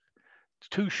stockbrokers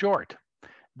too short.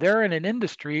 They're in an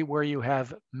industry where you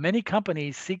have many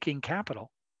companies seeking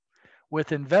capital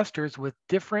with investors with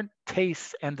different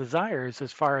tastes and desires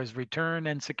as far as return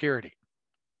and security.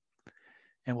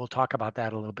 And we'll talk about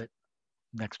that a little bit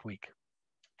next week.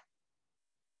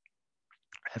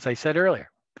 As I said earlier,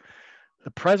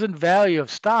 the present value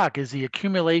of stock is the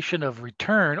accumulation of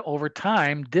return over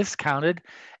time discounted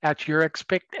at your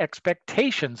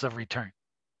expectations of return.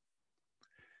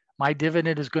 My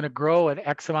dividend is going to grow at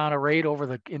X amount of rate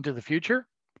into the future.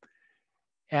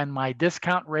 And my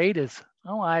discount rate is,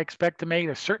 I expect to make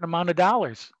a certain amount of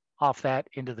dollars off that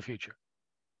into the future.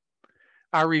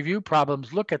 Our review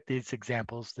problems look at these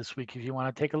examples this week if you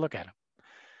want to take a look at them.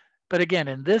 But again,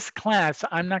 in this class,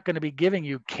 I'm not going to be giving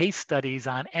you case studies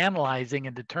on analyzing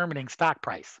and determining stock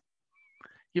price.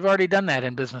 You've already done that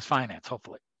in business finance,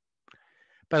 hopefully.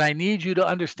 But I need you to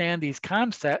understand these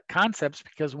concepts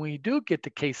because when you do get to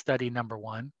case study number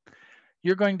 1,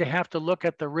 you're going to have to look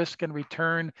at the risk and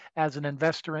return as an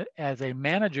investor, as a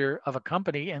manager of a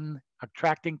company in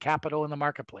attracting capital in the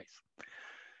marketplace.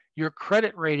 Your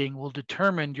credit rating will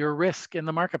determine your risk in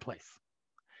the marketplace.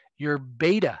 Your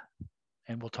beta,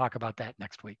 and we'll talk about that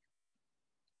next week.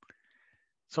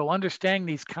 So understanding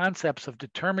these concepts of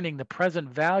determining the present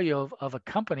value of a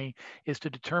company is to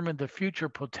determine the future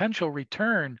potential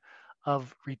return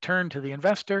to the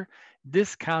investor,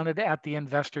 discounted at the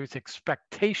investor's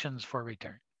expectations for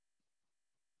return.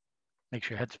 Makes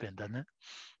your head spin, doesn't it?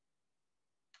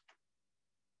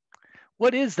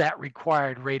 What is that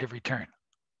required rate of return?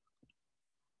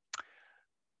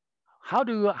 How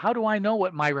do I know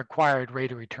what my required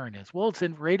rate of return is? Well, it's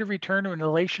in rate of return in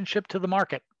relationship to the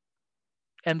market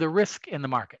and the risk in the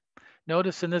market.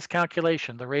 Notice in this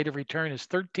calculation, the rate of return is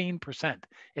 13%,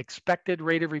 expected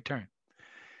rate of return.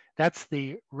 That's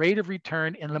the rate of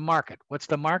return in the market. What's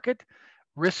the market?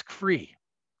 Risk-free,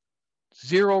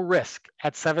 zero risk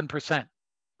at 7%.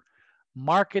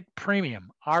 Market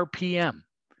premium, RPM.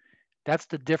 That's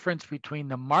the difference between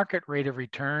the market rate of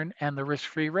return and the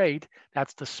risk-free rate.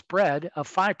 That's the spread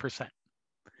of 5%.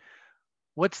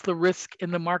 What's the risk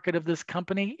in the market of this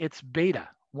company? It's beta,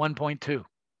 1.2.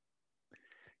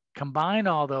 Combine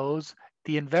all those,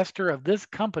 the investor of this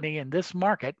company in this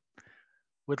market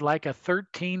would like a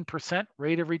 13%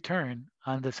 rate of return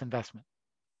on this investment.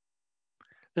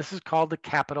 This is called the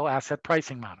capital asset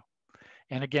pricing model.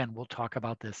 And again, we'll talk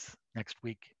about this next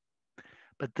week.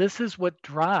 But this is what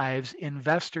drives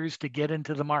investors to get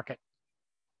into the market.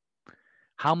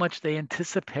 How much they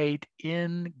anticipate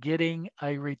in getting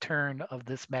a return of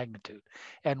this magnitude.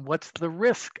 And what's the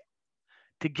risk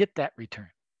to get that return?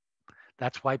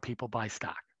 That's why people buy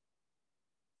stock.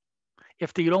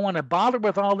 If you don't want to bother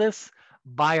with all this,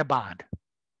 buy a bond.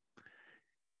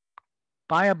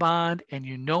 Buy a bond and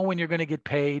you know when you're going to get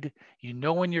paid. You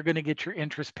know when you're going to get your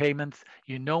interest payments.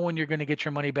 You know when you're going to get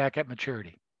your money back at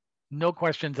maturity. No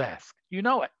questions asked. You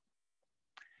know it.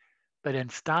 But in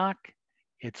stock,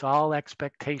 it's all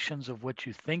expectations of what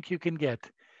you think you can get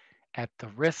at the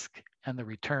risk and the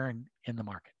return in the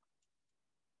market.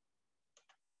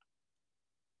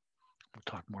 We'll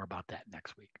talk more about that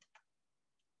next week.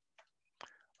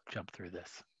 Jump through this.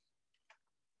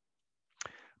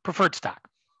 Preferred stock.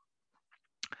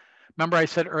 Remember I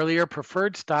said earlier,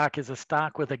 preferred stock is a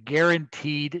stock with a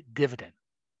guaranteed dividend.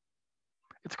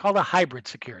 It's called a hybrid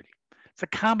security. It's a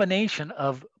combination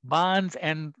of bonds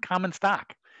and common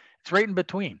stock. It's right in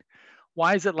between.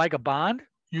 Why is it like a bond?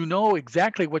 You know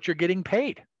exactly what you're getting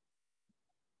paid.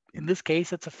 In this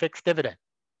case, it's a fixed dividend.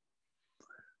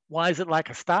 Why is it like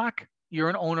a stock? You're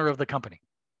an owner of the company.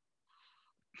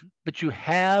 But you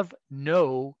have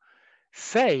no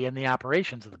say in the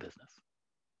operations of the business.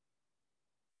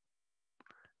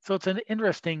 So it's an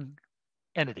interesting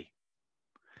entity.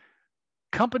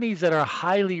 Companies that are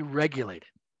highly regulated,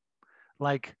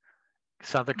 like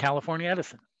Southern California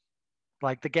Edison,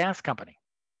 like the gas company,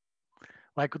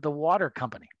 like the water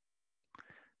company.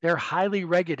 They're highly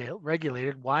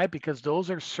regulated. Why? Because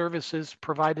those are services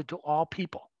provided to all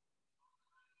people.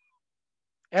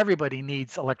 Everybody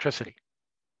needs electricity,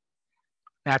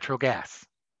 natural gas,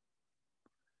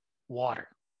 water.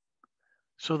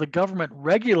 So the government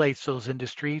regulates those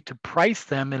industries to price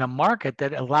them in a market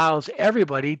that allows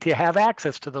everybody to have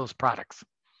access to those products.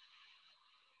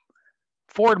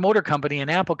 Ford Motor Company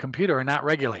and Apple Computer are not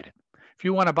regulated. If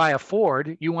you want to buy a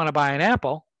Ford, you want to buy an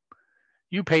Apple,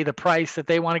 you pay the price that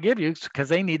they want to give you because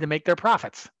they need to make their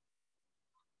profits.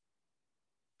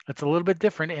 It's a little bit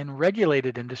different in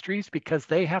regulated industries because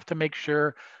they have to make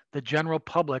sure the general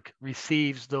public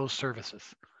receives those services.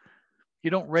 You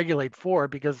don't regulate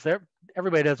Ford because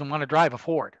everybody doesn't want to drive a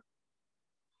Ford.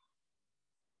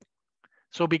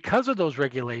 So because of those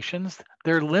regulations,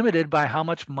 they're limited by how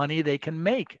much money they can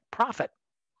make, profit.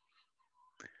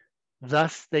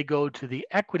 Thus, they go to the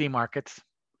equity markets,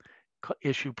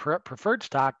 issue preferred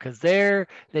stock, because there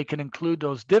they can include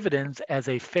those dividends as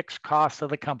a fixed cost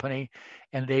of the company,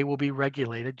 and they will be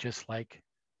regulated just like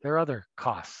their other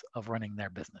costs of running their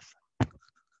business.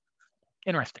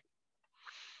 Interesting.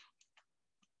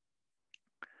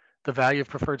 The value of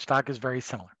preferred stock is very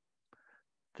similar.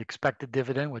 The expected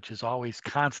dividend, which is always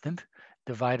constant,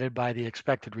 divided by the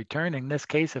expected return. In this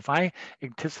case, if I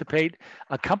anticipate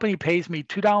a company pays me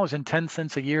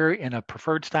 $2.10 a year in a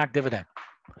preferred stock dividend,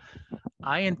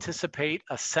 I anticipate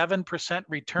a 7%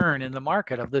 return in the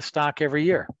market of this stock every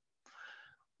year.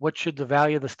 What should the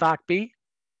value of the stock be?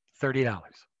 $30.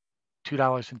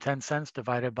 $2.10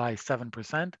 divided by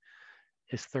 7%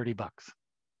 is $30.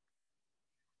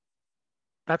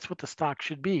 That's what the stock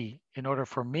should be in order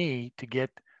for me to get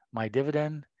my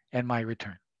dividend and my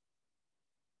return.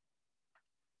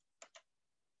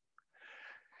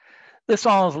 This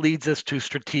all leads us to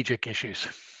strategic issues,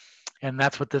 and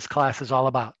that's what this class is all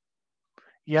about.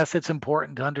 Yes, it's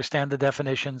important to understand the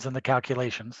definitions and the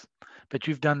calculations, but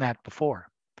you've done that before.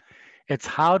 It's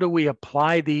how do we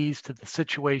apply these to the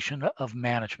situation of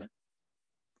management?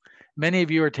 Many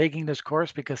of you are taking this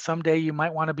course because someday you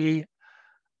might want to be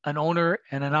an owner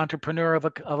and an entrepreneur of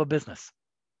a business.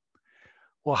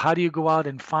 Well, how do you go out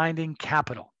and finding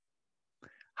capital?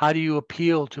 How do you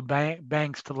appeal to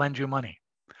banks to lend you money?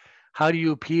 How do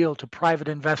you appeal to private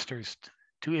investors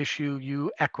to issue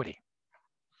you equity?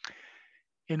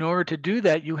 In order to do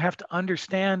that, you have to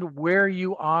understand where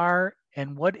you are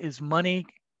and what is money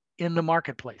in the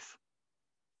marketplace.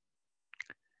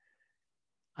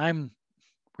 I'm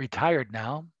retired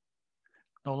now,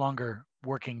 no longer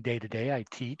working day to day. I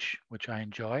teach, which I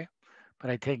enjoy, but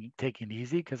I take it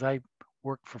easy because I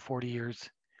worked for 40 years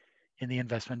in the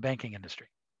investment banking industry.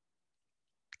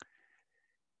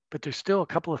 But there's still a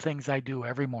couple of things I do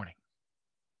every morning.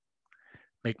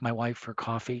 Make my wife her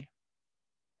coffee,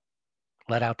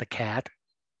 let out the cat.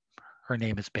 Her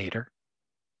name is Bader.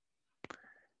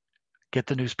 Get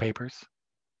the newspapers.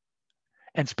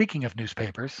 And speaking of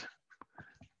newspapers,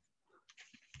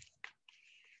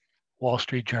 Wall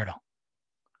Street Journal.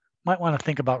 Might want to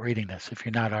think about reading this if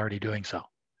you're not already doing so.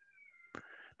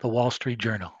 The Wall Street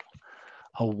Journal,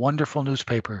 a wonderful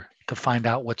newspaper to find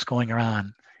out what's going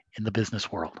on in the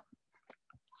business world.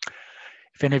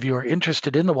 If any of you are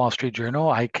interested in the Wall Street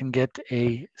Journal, I can get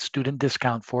a student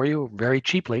discount for you very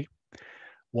cheaply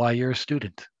while you're a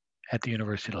student at the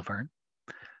University of Laverne.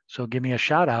 So give me a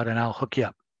shout out and I'll hook you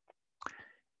up.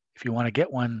 If you want to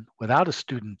get one without a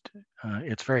student,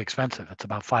 it's very expensive. It's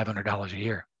about $500 a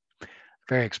year.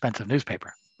 Very expensive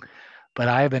newspaper. But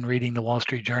I have been reading the Wall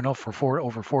Street Journal for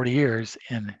over 40 years,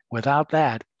 and without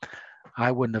that,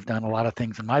 I wouldn't have done a lot of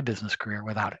things in my business career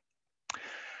without it.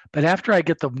 But after I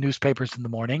get the newspapers in the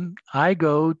morning, I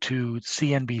go to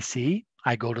CNBC,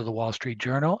 I go to the Wall Street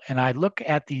Journal, and I look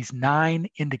at these 9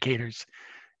 indicators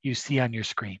you see on your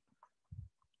screen.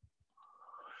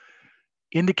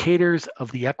 Indicators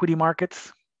of the equity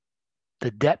markets,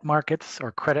 the debt markets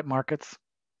or credit markets,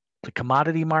 the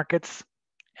commodity markets,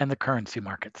 and the currency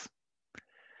markets.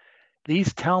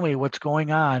 These tell me what's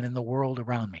going on in the world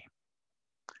around me.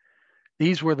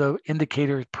 These were the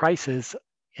indicator prices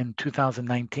in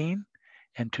 2019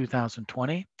 and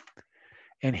 2020.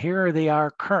 And here they are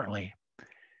currently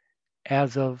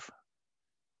as of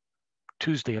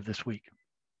Tuesday of this week.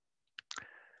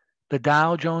 The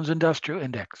Dow Jones Industrial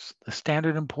Index, the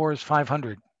Standard & Poor's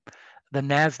 500, the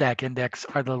NASDAQ index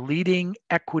are the leading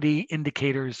equity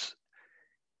indicators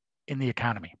in the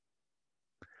economy.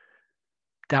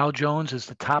 Dow Jones is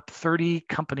the top 30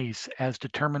 companies as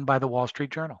determined by the Wall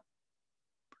Street Journal.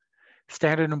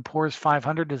 Standard & Poor's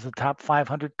 500 is the top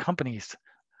 500 companies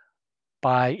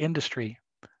by industry,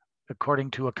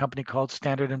 according to a company called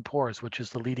Standard & Poor's, which is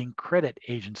the leading credit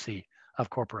agency of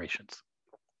corporations.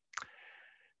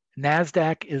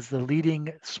 NASDAQ is the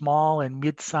leading small and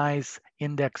mid-size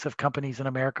index of companies in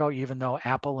America, even though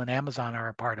Apple and Amazon are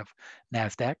a part of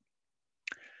NASDAQ.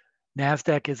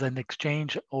 NASDAQ is an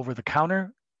exchange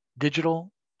over-the-counter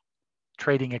digital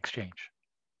trading exchange.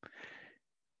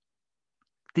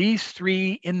 These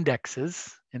 3 indexes,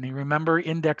 and you remember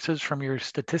indexes from your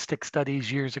statistics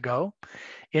studies years ago,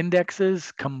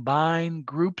 indexes combine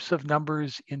groups of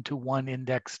numbers into one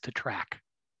index to track.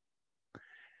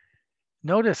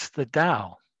 Notice the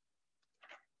Dow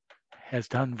has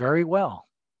done very well,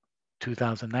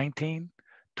 2019,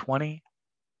 20,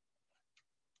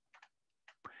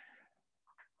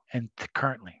 and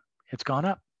currently it's gone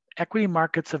up. Equity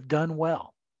markets have done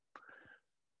well.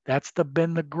 That's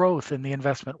been the growth in the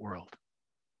investment world.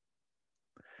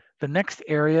 The next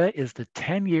area is the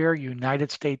 10-year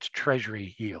United States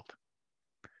Treasury yield.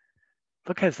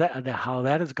 Look at that, how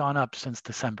that has gone up since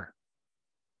December.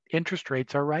 Interest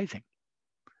rates are rising.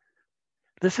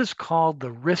 This is called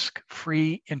the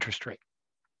risk-free interest rate.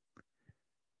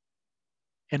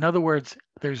 In other words,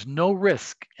 there's no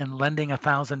risk in lending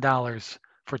 $1,000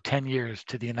 for 10 years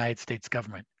to the United States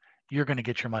government. You're going to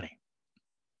get your money.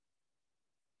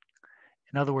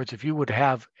 In other words, if you would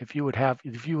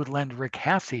lend Rick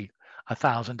Hassey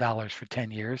 $1,000 for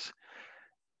 10 years,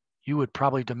 you would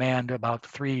probably demand about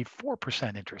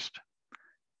 3-4% interest.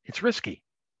 It's risky.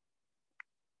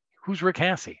 Who's Rick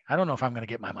Hassey? I don't know if I'm going to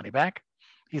get my money back.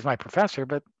 He's my professor,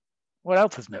 but what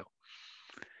else is new?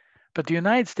 But the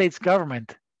United States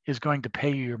government is going to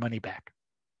pay you your money back.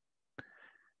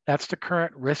 That's the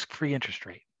current risk-free interest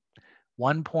rate,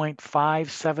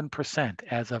 1.57%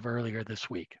 as of earlier this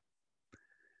week.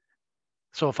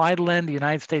 So if I lend the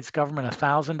United States government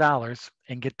 $1,000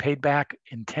 and get paid back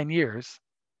in 10 years,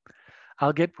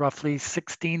 I'll get roughly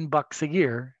 $16 a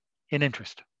year in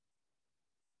interest.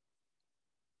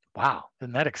 Wow,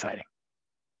 isn't that exciting?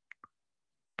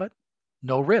 But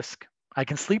no risk. I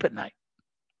can sleep at night.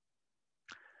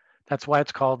 That's why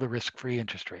it's called the risk-free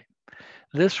interest rate.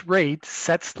 This rate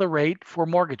sets the rate for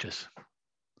mortgages,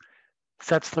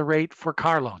 sets the rate for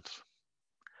car loans,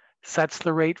 sets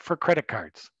the rate for credit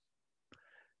cards,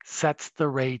 sets the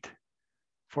rate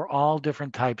for all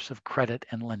different types of credit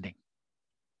and lending.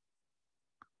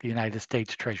 The United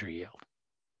States Treasury yield.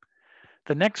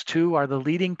 The next 2 are the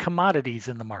leading commodities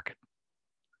in the market,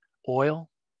 oil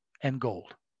and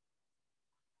gold.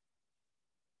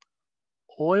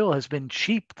 Oil has been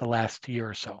cheap the last year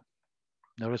or so.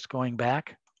 Notice going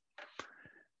back,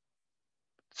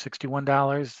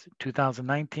 $61,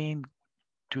 2019,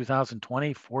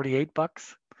 2020,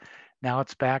 $48. Now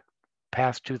it's back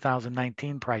past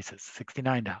 2019 prices,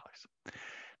 $69.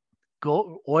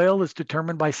 Oil is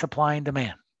determined by supply and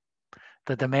demand.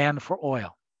 The demand for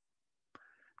oil.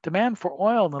 Demand for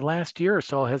oil in the last year or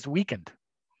so has weakened.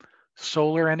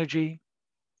 Solar energy,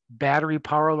 battery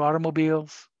powered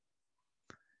automobiles.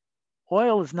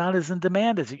 Oil is not as in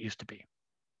demand as it used to be.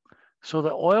 So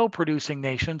the oil producing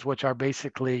nations, which are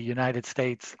basically United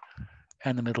States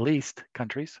and the Middle East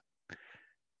countries,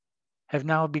 have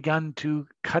now begun to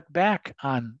cut back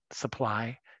on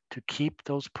supply to keep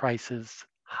those prices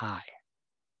high.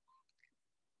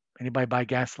 Anybody buy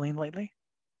gasoline lately?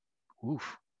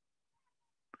 Oof.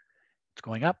 It's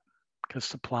going up because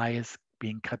supply is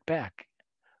being cut back.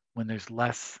 When there's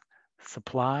less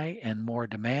supply and more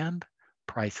demand,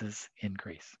 prices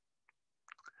increase.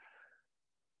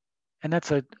 And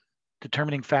that's a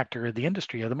determining factor of the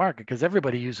industry, of the market, because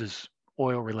everybody uses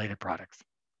oil-related products.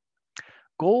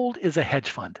 Gold is a hedge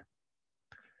fund.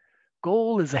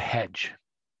 Gold is a hedge.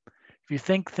 If you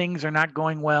think things are not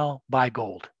going well, buy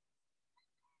gold.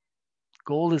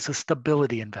 Gold is a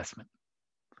stability investment.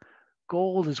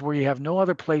 Gold is where you have no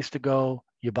other place to go,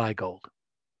 you buy gold.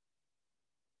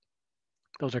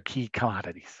 Those are key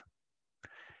commodities.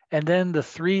 And then the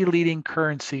three leading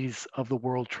currencies of the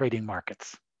world trading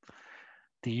markets: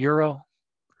 the euro,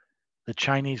 the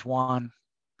Chinese yuan,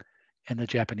 and the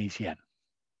Japanese yen,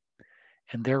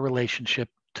 and their relationship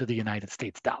to the United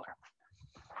States dollar.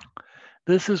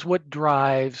 This is what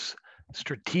drives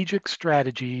strategic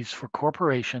strategies for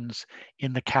corporations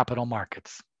in the capital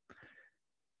markets.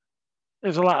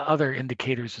 There's a lot of other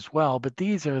indicators as well, but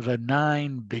these are the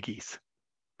 9 biggies: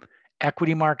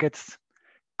 equity markets,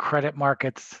 credit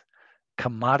markets,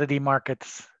 commodity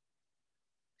markets,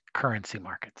 currency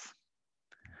markets.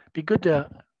 Be good to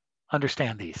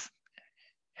understand these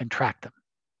and track them.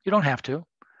 You don't have to,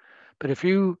 but if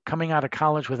you coming out of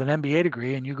college with an MBA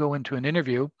degree and you go into an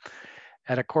interview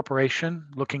at a corporation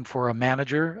looking for a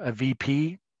manager, a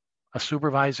VP, a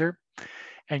supervisor,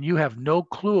 and you have no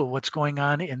clue of what's going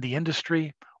on in the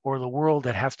industry or the world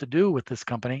that has to do with this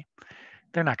company,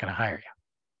 they're not going to hire you.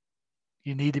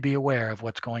 You need to be aware of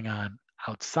what's going on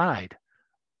outside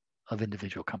of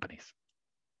individual companies.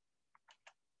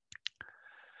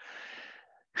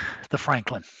 The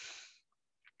Franklin,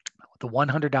 the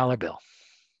 $100 bill.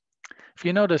 If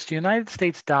you notice, the United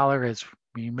States dollar has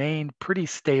remained pretty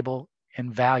stable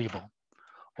and valuable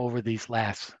over these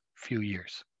last few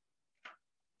years.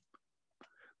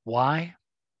 Why?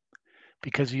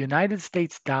 Because the United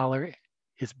States dollar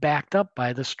is backed up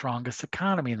by the strongest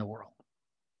economy in the world.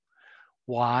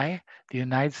 Why? The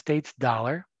United States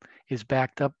dollar is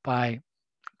backed up by,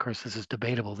 of course, this is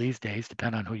debatable these days,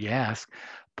 depending on who you ask,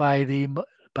 by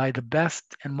the best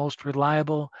and most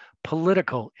reliable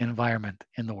political environment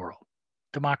in the world,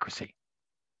 democracy.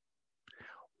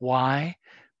 Why?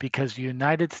 Because the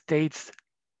United States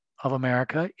of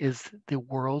America is the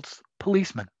world's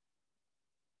policeman.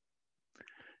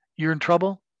 You're in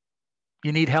trouble?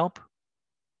 You need help?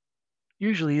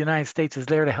 Usually the United States is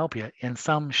there to help you in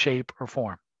some shape or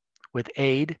form, with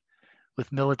aid,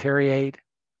 with military aid,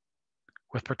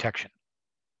 with protection.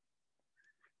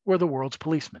 We're the world's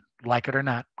policeman. Like it or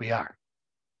not, we are.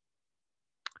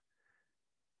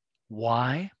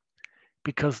 Why?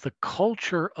 Because the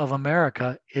culture of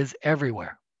America is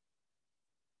everywhere.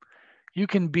 You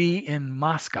can be in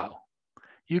Moscow.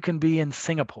 You can be in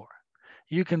Singapore.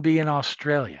 You can be in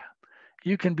Australia.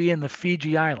 You can be in the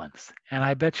Fiji Islands. And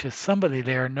I bet you somebody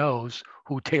there knows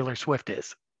who Taylor Swift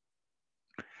is,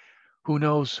 who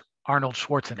knows Arnold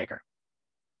Schwarzenegger,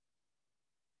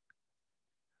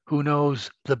 who knows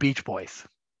the Beach Boys,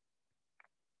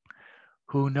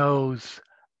 who knows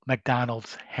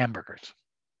McDonald's hamburgers.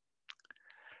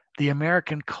 The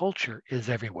American culture is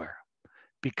everywhere.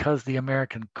 Because the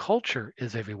American culture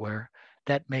is everywhere,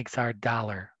 that makes our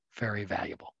dollar very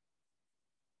valuable.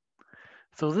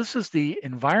 So this is the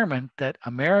environment that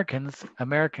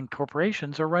American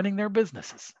corporations are running their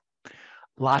businesses.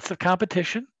 Lots of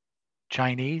competition: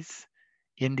 Chinese,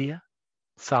 India,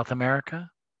 South America,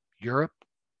 Europe,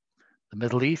 the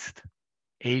Middle East,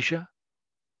 Asia.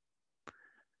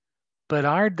 But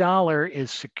our dollar is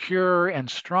secure and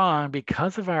strong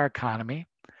because of our economy,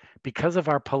 because of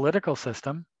our political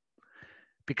system,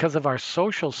 because of our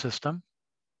social system,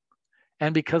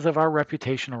 and because of our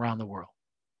reputation around the world.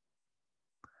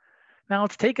 Now,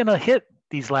 it's taken a hit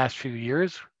these last few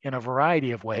years in a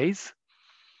variety of ways.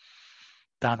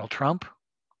 Donald Trump,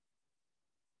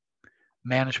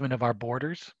 management of our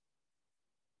borders,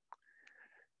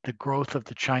 the growth of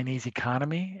the Chinese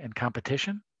economy and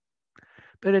competition.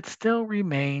 but it still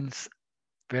remains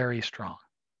very strong.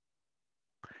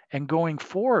 And going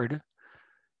forward,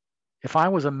 if I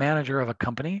was a manager of a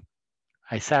company,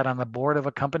 I sat on the board of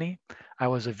a company, I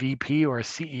was a VP or a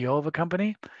CEO of a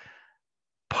company,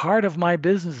 part of my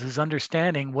business is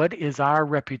understanding what is our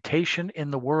reputation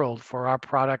in the world for our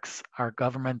products, our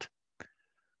government,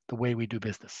 the way we do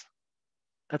business.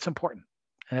 That's important.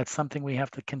 And that's something we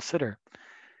have to consider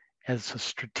as a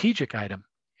strategic item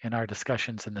in our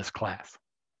discussions in this class.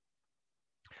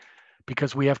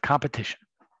 Because we have competition.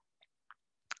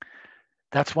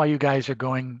 That's why you guys are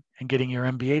going and getting your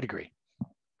MBA degree.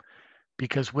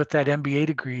 Because with that MBA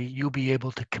degree, you'll be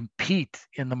able to compete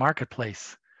in the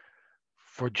marketplace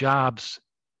for jobs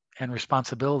and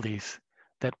responsibilities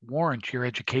that warrant your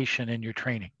education and your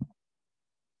training.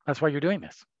 That's why you're doing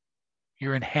this.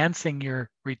 You're enhancing your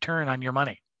return on your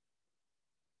money.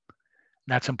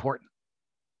 That's important.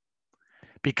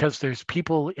 Because there's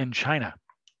people in China,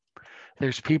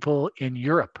 there's people in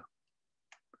Europe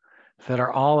that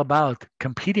are all about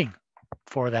competing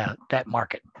for that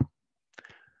market,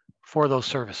 for those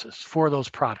services, for those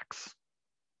products.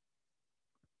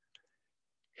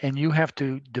 And you have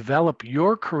to develop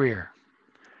your career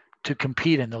to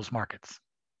compete in those markets.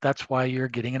 That's why you're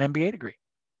getting an MBA degree.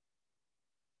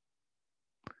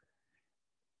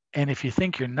 And if you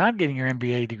think you're not getting your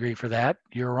MBA degree for that,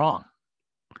 you're wrong.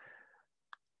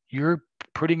 You're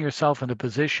putting yourself in a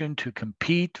position to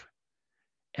compete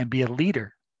and be a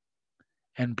leader.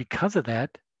 And because of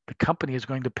that, the company is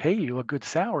going to pay you a good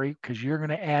salary because you're going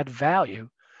to add value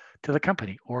to the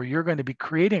company, or you're going to be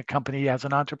creating a company as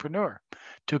an entrepreneur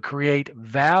to create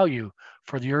value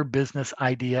for your business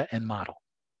idea and model.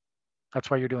 That's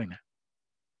why you're doing that.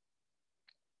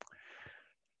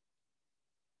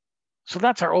 So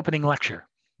that's our opening lecture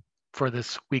for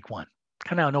this week one,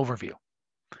 kind of an overview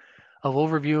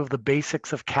of the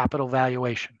basics of capital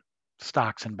valuation,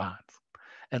 stocks and bonds,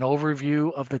 an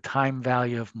overview of the time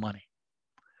value of money,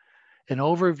 an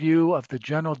overview of the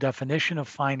general definition of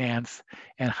finance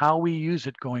and how we use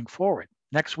it going forward.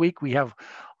 Next week, we have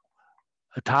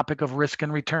a topic of risk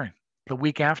and return. The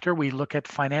week after, we look at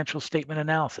financial statement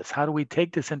analysis. How do we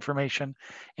take this information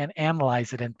and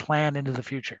analyze it and plan into the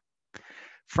future?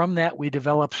 From that, we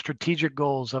develop strategic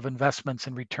goals of investments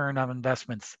and return on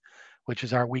investments, which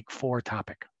is our week 4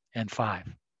 topic and 5.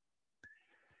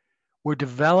 We're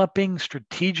developing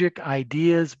strategic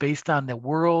ideas based on the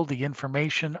world, the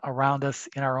information around us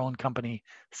in our own company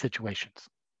situations.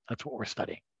 That's what we're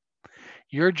studying.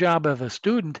 Your job as a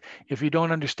student, if you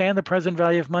don't understand the present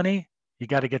value of money, you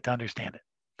got to get to understand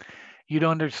it. You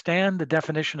don't understand the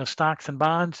definition of stocks and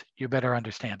bonds, you better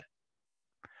understand it.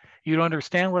 You don't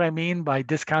understand what I mean by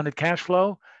discounted cash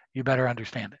flow, you better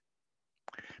understand it.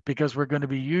 Because we're going to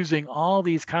be using all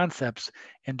these concepts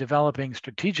in developing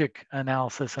strategic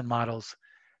analysis and models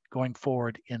going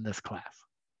forward in this class.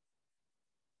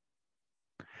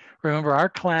 Remember, our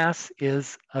class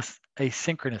is a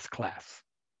synchronous class,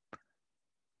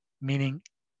 meaning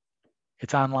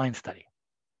it's online study.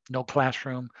 No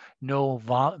classroom, no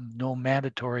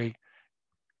mandatory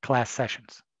class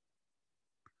sessions.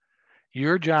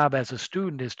 Your job as a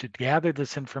student is to gather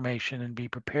this information and be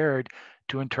prepared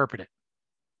to interpret it,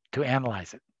 to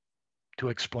analyze it, to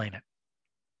explain it.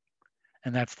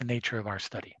 And that's the nature of our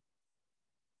study.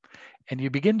 And you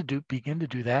begin to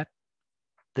do that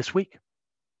this week.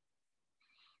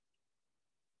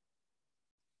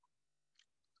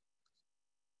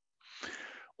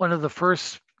 One of the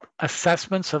first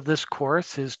assessments of this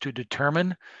course is to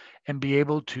determine and be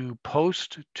able to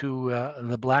post to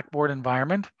the Blackboard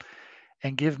environment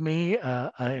and give me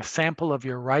a sample of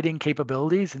your writing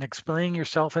capabilities and explaining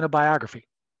yourself in a biography.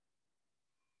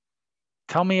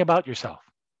 Tell me about yourself.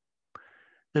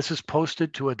 This is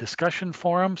posted to a discussion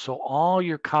forum so all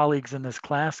your colleagues in this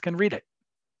class can read it.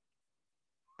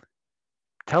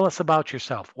 Tell us about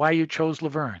yourself, why you chose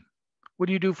Laverne. What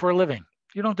do you do for a living?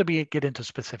 You don't have to get into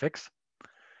specifics,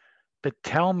 but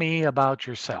tell me about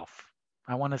yourself.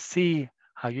 I want to see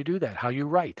how you do that, how you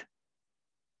write.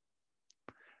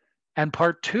 And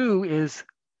part 2 is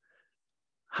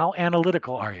how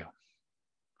analytical are you?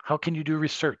 How can you do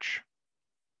research?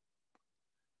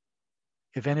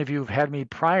 If any of you have had me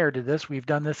prior to this, we've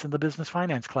done this in the business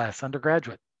finance class,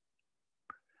 undergraduate.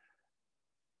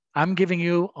 I'm giving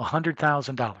you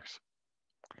 $100,000.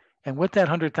 And with that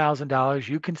 $100,000,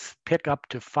 you can pick up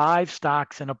to 5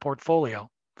 stocks in a portfolio.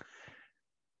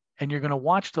 And you're going to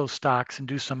watch those stocks and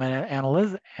do some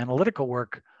analytical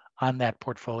work on that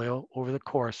portfolio over the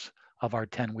course of our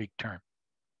 10-week term.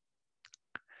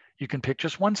 You can pick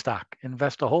just one stock,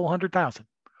 invest a whole 100,000,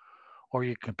 or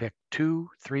you can pick 2,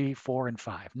 3, 4, and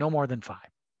 5, no more than 5.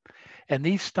 And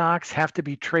these stocks have to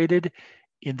be traded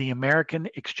in the American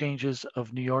exchanges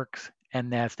of New York's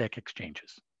and NASDAQ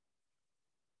exchanges.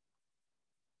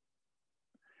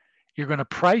 You're going to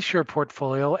price your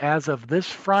portfolio as of this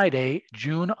Friday,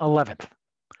 June 11th.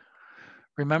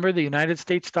 Remember, the United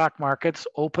States stock markets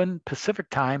open Pacific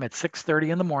time at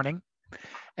 6:30 in the morning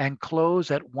and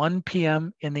close at 1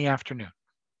 p.m. in the afternoon.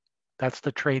 That's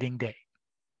the trading day.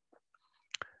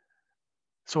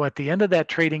 So at the end of that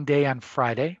trading day on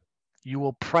Friday, you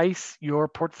will price your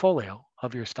portfolio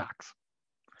of your stocks.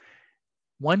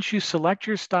 Once you select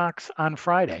your stocks on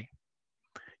Friday,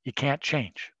 you can't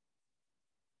change.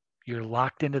 You're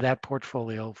locked into that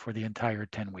portfolio for the entire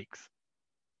 10 weeks.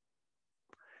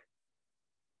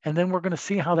 And then we're going to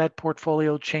see how that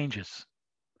portfolio changes.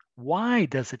 Why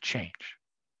does it change?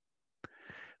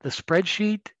 The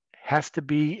spreadsheet has to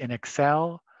be in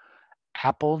Excel,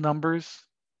 Apple numbers,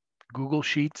 Google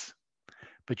Sheets,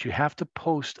 but you have to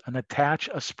post and attach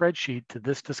a spreadsheet to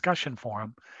this discussion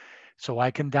forum so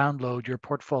I can download your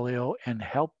portfolio and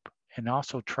help and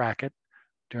also track it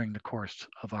during the course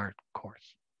of our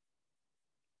course.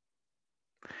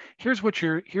 Here's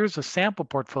a sample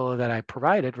portfolio that I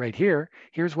provided right here.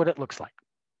 Here's what it looks like.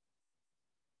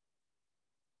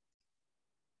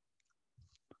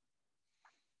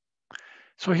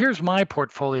 So here's my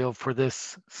portfolio for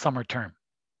this summer term.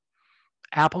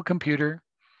 Apple Computer,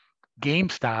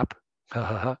 GameStop,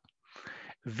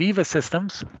 Viva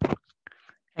Systems,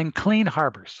 and Clean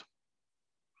Harbors.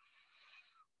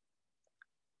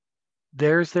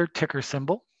 There's their ticker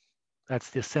symbol. That's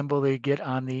the symbol they get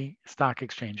on the stock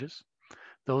exchanges.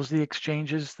 Those are the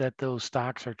exchanges that those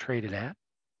stocks are traded at.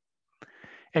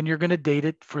 And you're going to date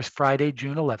it for Friday,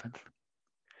 June 11th.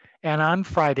 And on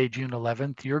Friday, June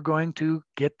 11th, you're going to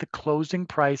get the closing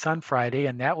price on Friday,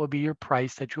 and that will be your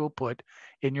price that you will put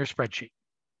in your spreadsheet.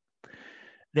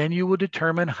 Then you will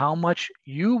determine how much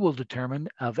you will determine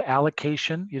of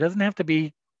allocation. It doesn't have to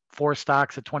be 4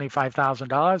 stocks at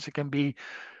 $25,000. It can be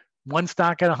 1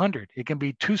 stock at 100. It can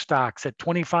be 2 stocks at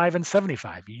 25 and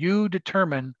 75. You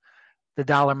determine the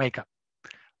dollar makeup.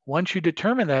 Once you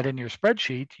determine that in your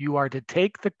spreadsheet, you are to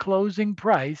take the closing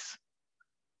price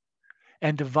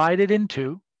and divide it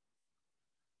into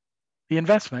the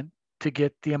investment to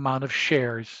get the amount of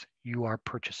shares you are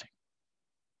purchasing.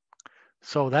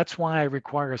 So that's why I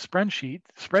require a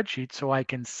spreadsheet so I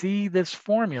can see this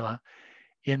formula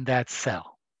in that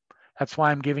cell. That's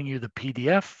why I'm giving you the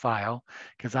PDF file,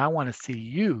 because I want to see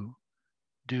you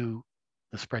do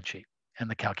the spreadsheet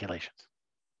and the calculations.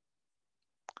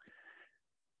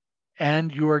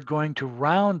 And you are going to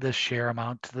round this share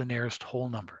amount to the nearest whole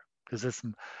number. Because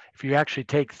if you actually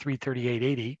take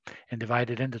 338.80 and divide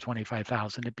it into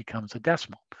 25,000, it becomes a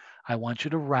decimal. I want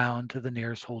you to round to the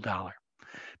nearest whole dollar.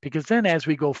 Because then as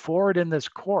we go forward in this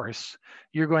course,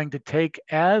 you're going to take,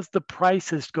 as the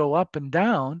prices go up and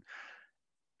down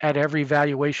at every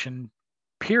valuation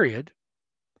period,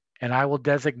 and I will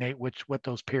designate what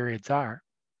those periods are,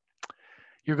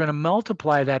 you're going to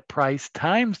multiply that price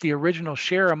times the original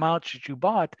share amount that you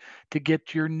bought to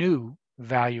get your new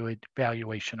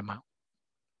valuation amount.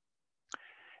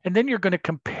 And then you're going to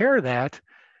compare that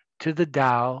to the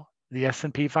Dow, the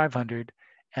S&P 500,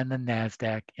 and the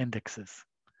NASDAQ indexes.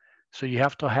 So you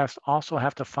also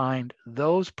have to find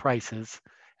those prices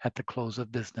at the close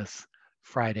of business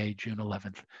Friday, June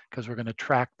 11th, because we're going to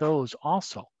track those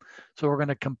also. So we're going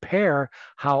to compare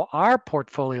how our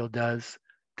portfolio does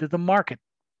to the market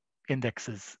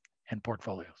indexes and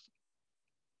portfolios.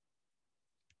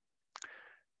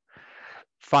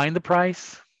 Find the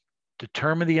price,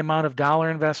 determine the amount of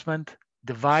dollar investment,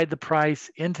 divide the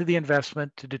price into the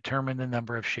investment to determine the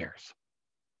number of shares.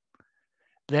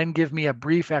 Then give me a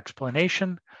brief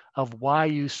explanation of why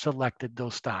you selected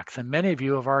those stocks. And many of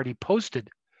you have already posted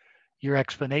your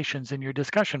explanations in your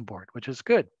discussion board, which is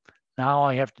good. Now all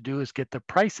I have to do is get the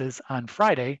prices on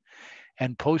Friday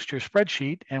and post your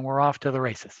spreadsheet, and we're off to the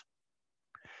races.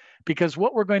 Because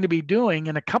what we're going to be doing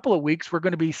in a couple of weeks, we're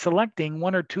going to be selecting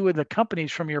 1 or 2 of the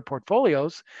companies from your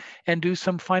portfolios and do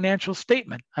some financial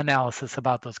statement analysis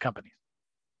about those companies.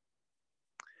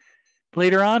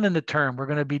 Later on in the term, we're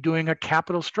going to be doing a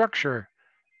capital structure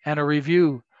and a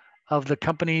review of the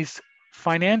company's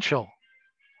financial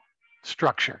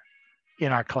structure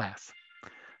in our class.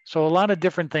 So a lot of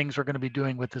different things we're going to be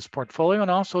doing with this portfolio, and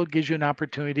also it gives you an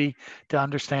opportunity to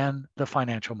understand the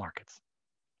financial markets.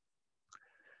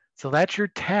 So that's your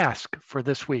task for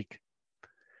this week,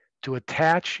 to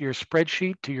attach your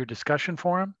spreadsheet to your discussion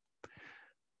forum,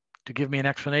 to give me an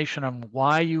explanation on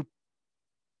why you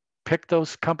picked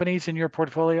those companies in your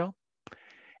portfolio,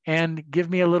 and give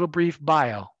me a little brief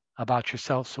bio about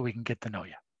yourself so we can get to know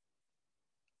you.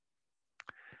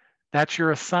 That's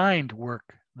your assigned work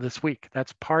this week.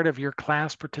 That's part of your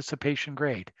class participation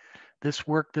grade. This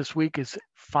work this week is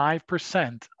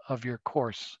 5% of your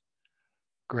course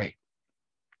grade.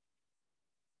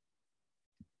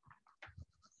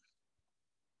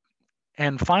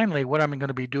 And finally, what I'm going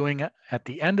to be doing at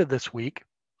the end of this week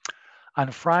on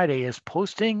Friday is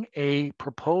posting a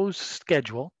proposed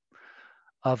schedule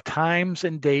of times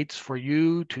and dates for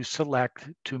you to select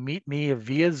to meet me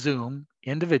via Zoom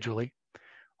individually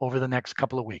over the next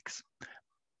couple of weeks.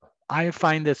 I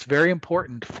find this very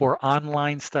important for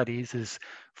online studies, is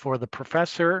for the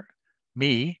professor,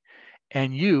 me,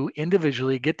 and you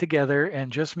individually get together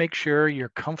and just make sure you're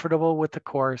comfortable with the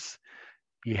course.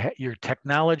 Your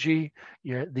technology,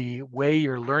 the way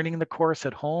you're learning the course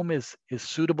at home is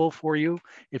suitable for you.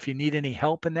 If you need any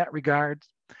help in that regard,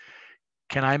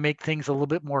 can I make things a little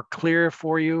bit more clear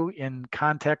for you in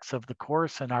context of the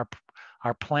course and our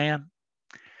plan?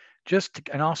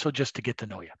 And also just to get to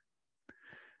know you.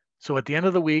 So at the end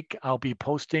of the week, I'll be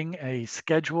posting a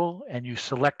schedule, and you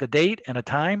select a date and a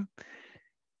time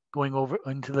going over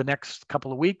into the next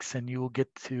couple of weeks, and you will get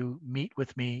to meet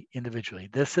with me individually.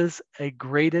 This is a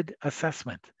graded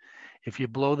assessment. If you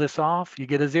blow this off, you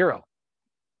get a 0.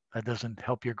 That doesn't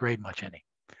help your grade much any.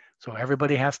 So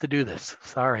everybody has to do this.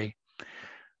 Sorry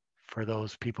for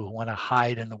those people who want to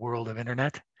hide in the world of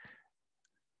internet,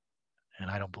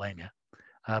 and I don't blame you.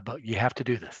 But you have to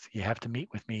do this. You have to meet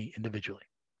with me individually.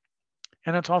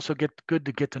 And it's also good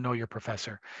to get to know your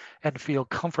professor and feel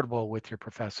comfortable with your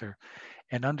professor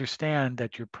and understand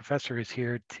that your professor is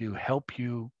here to help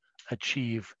you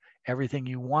achieve everything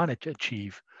you want to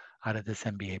achieve out of this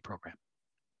MBA program.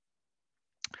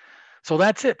 So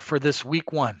that's it for this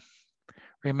week 1.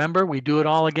 Remember, we do it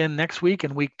all again next week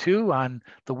in week 2. On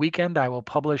the weekend, I will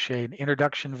publish an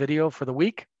introduction video for the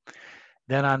week.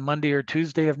 Then on Monday or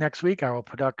Tuesday of next week, I will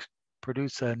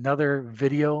produce another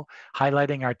video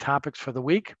highlighting our topics for the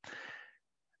week.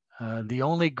 The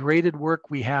only graded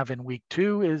work we have in week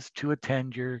 2 is to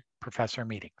attend your professor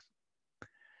meetings.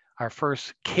 Our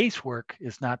first casework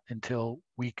is not until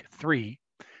week 3,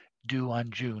 due on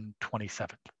June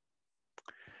 27th.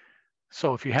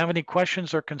 So if you have any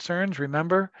questions or concerns,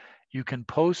 remember, you can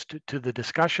post to the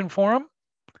discussion forum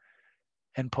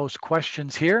and post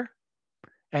questions here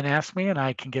and ask me, and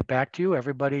I can get back to you.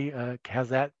 Everybody has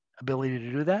that ability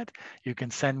to do that. You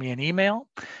can send me an email,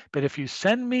 but if you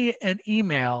send me an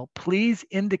email, please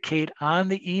indicate on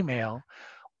the email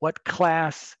what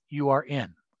class you are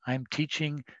in. I'm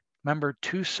teaching, remember,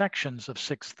 2 sections of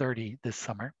 6:30 this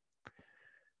summer.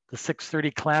 The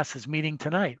 6:30 class is meeting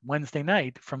tonight, Wednesday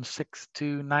night, from 6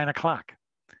 to 9 o'clock.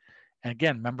 And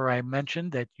again, remember I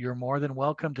mentioned that you're more than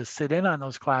welcome to sit in on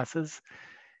those classes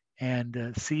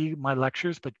and see my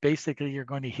lectures, but basically you're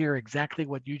going to hear exactly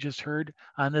what you just heard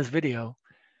on this video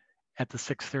at the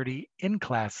 6:30 in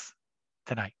class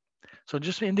tonight. So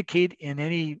just indicate in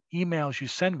any emails you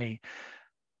send me,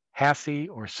 Hassey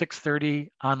or 6:30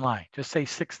 online. Just say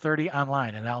 6:30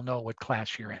 online and I'll know what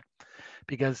class you're in.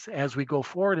 Because as we go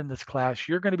forward in this class,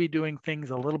 you're going to be doing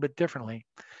things a little bit differently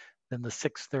than the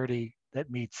 6:30 that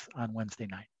meets on Wednesday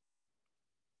night.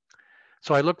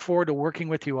 So I look forward to working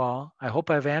with you all. I hope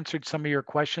I've answered some of your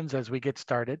questions as we get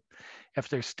started. If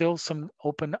there's still some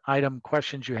open item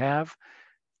questions you have,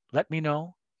 let me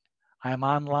know. I'm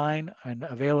online and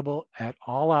available at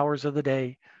all hours of the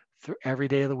day, through every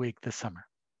day of the week this summer.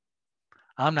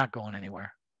 I'm not going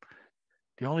anywhere.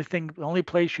 The only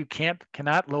place you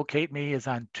cannot locate me is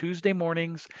on Tuesday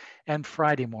mornings and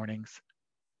Friday mornings.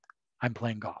 I'm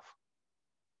playing golf.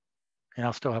 And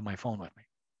I'll still have my phone with me,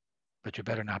 but you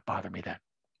better not bother me then.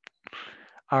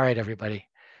 All right, everybody.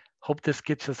 Hope this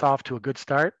gets us off to a good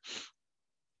start.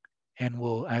 And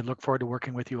I look forward to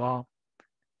working with you all.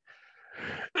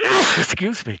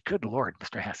 Excuse me. Good Lord,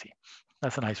 Mr. Hassey.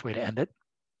 That's a nice way to end it.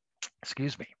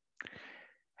 Excuse me.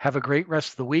 Have a great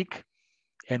rest of the week,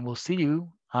 and we'll see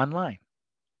you online.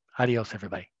 Adios,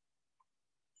 everybody.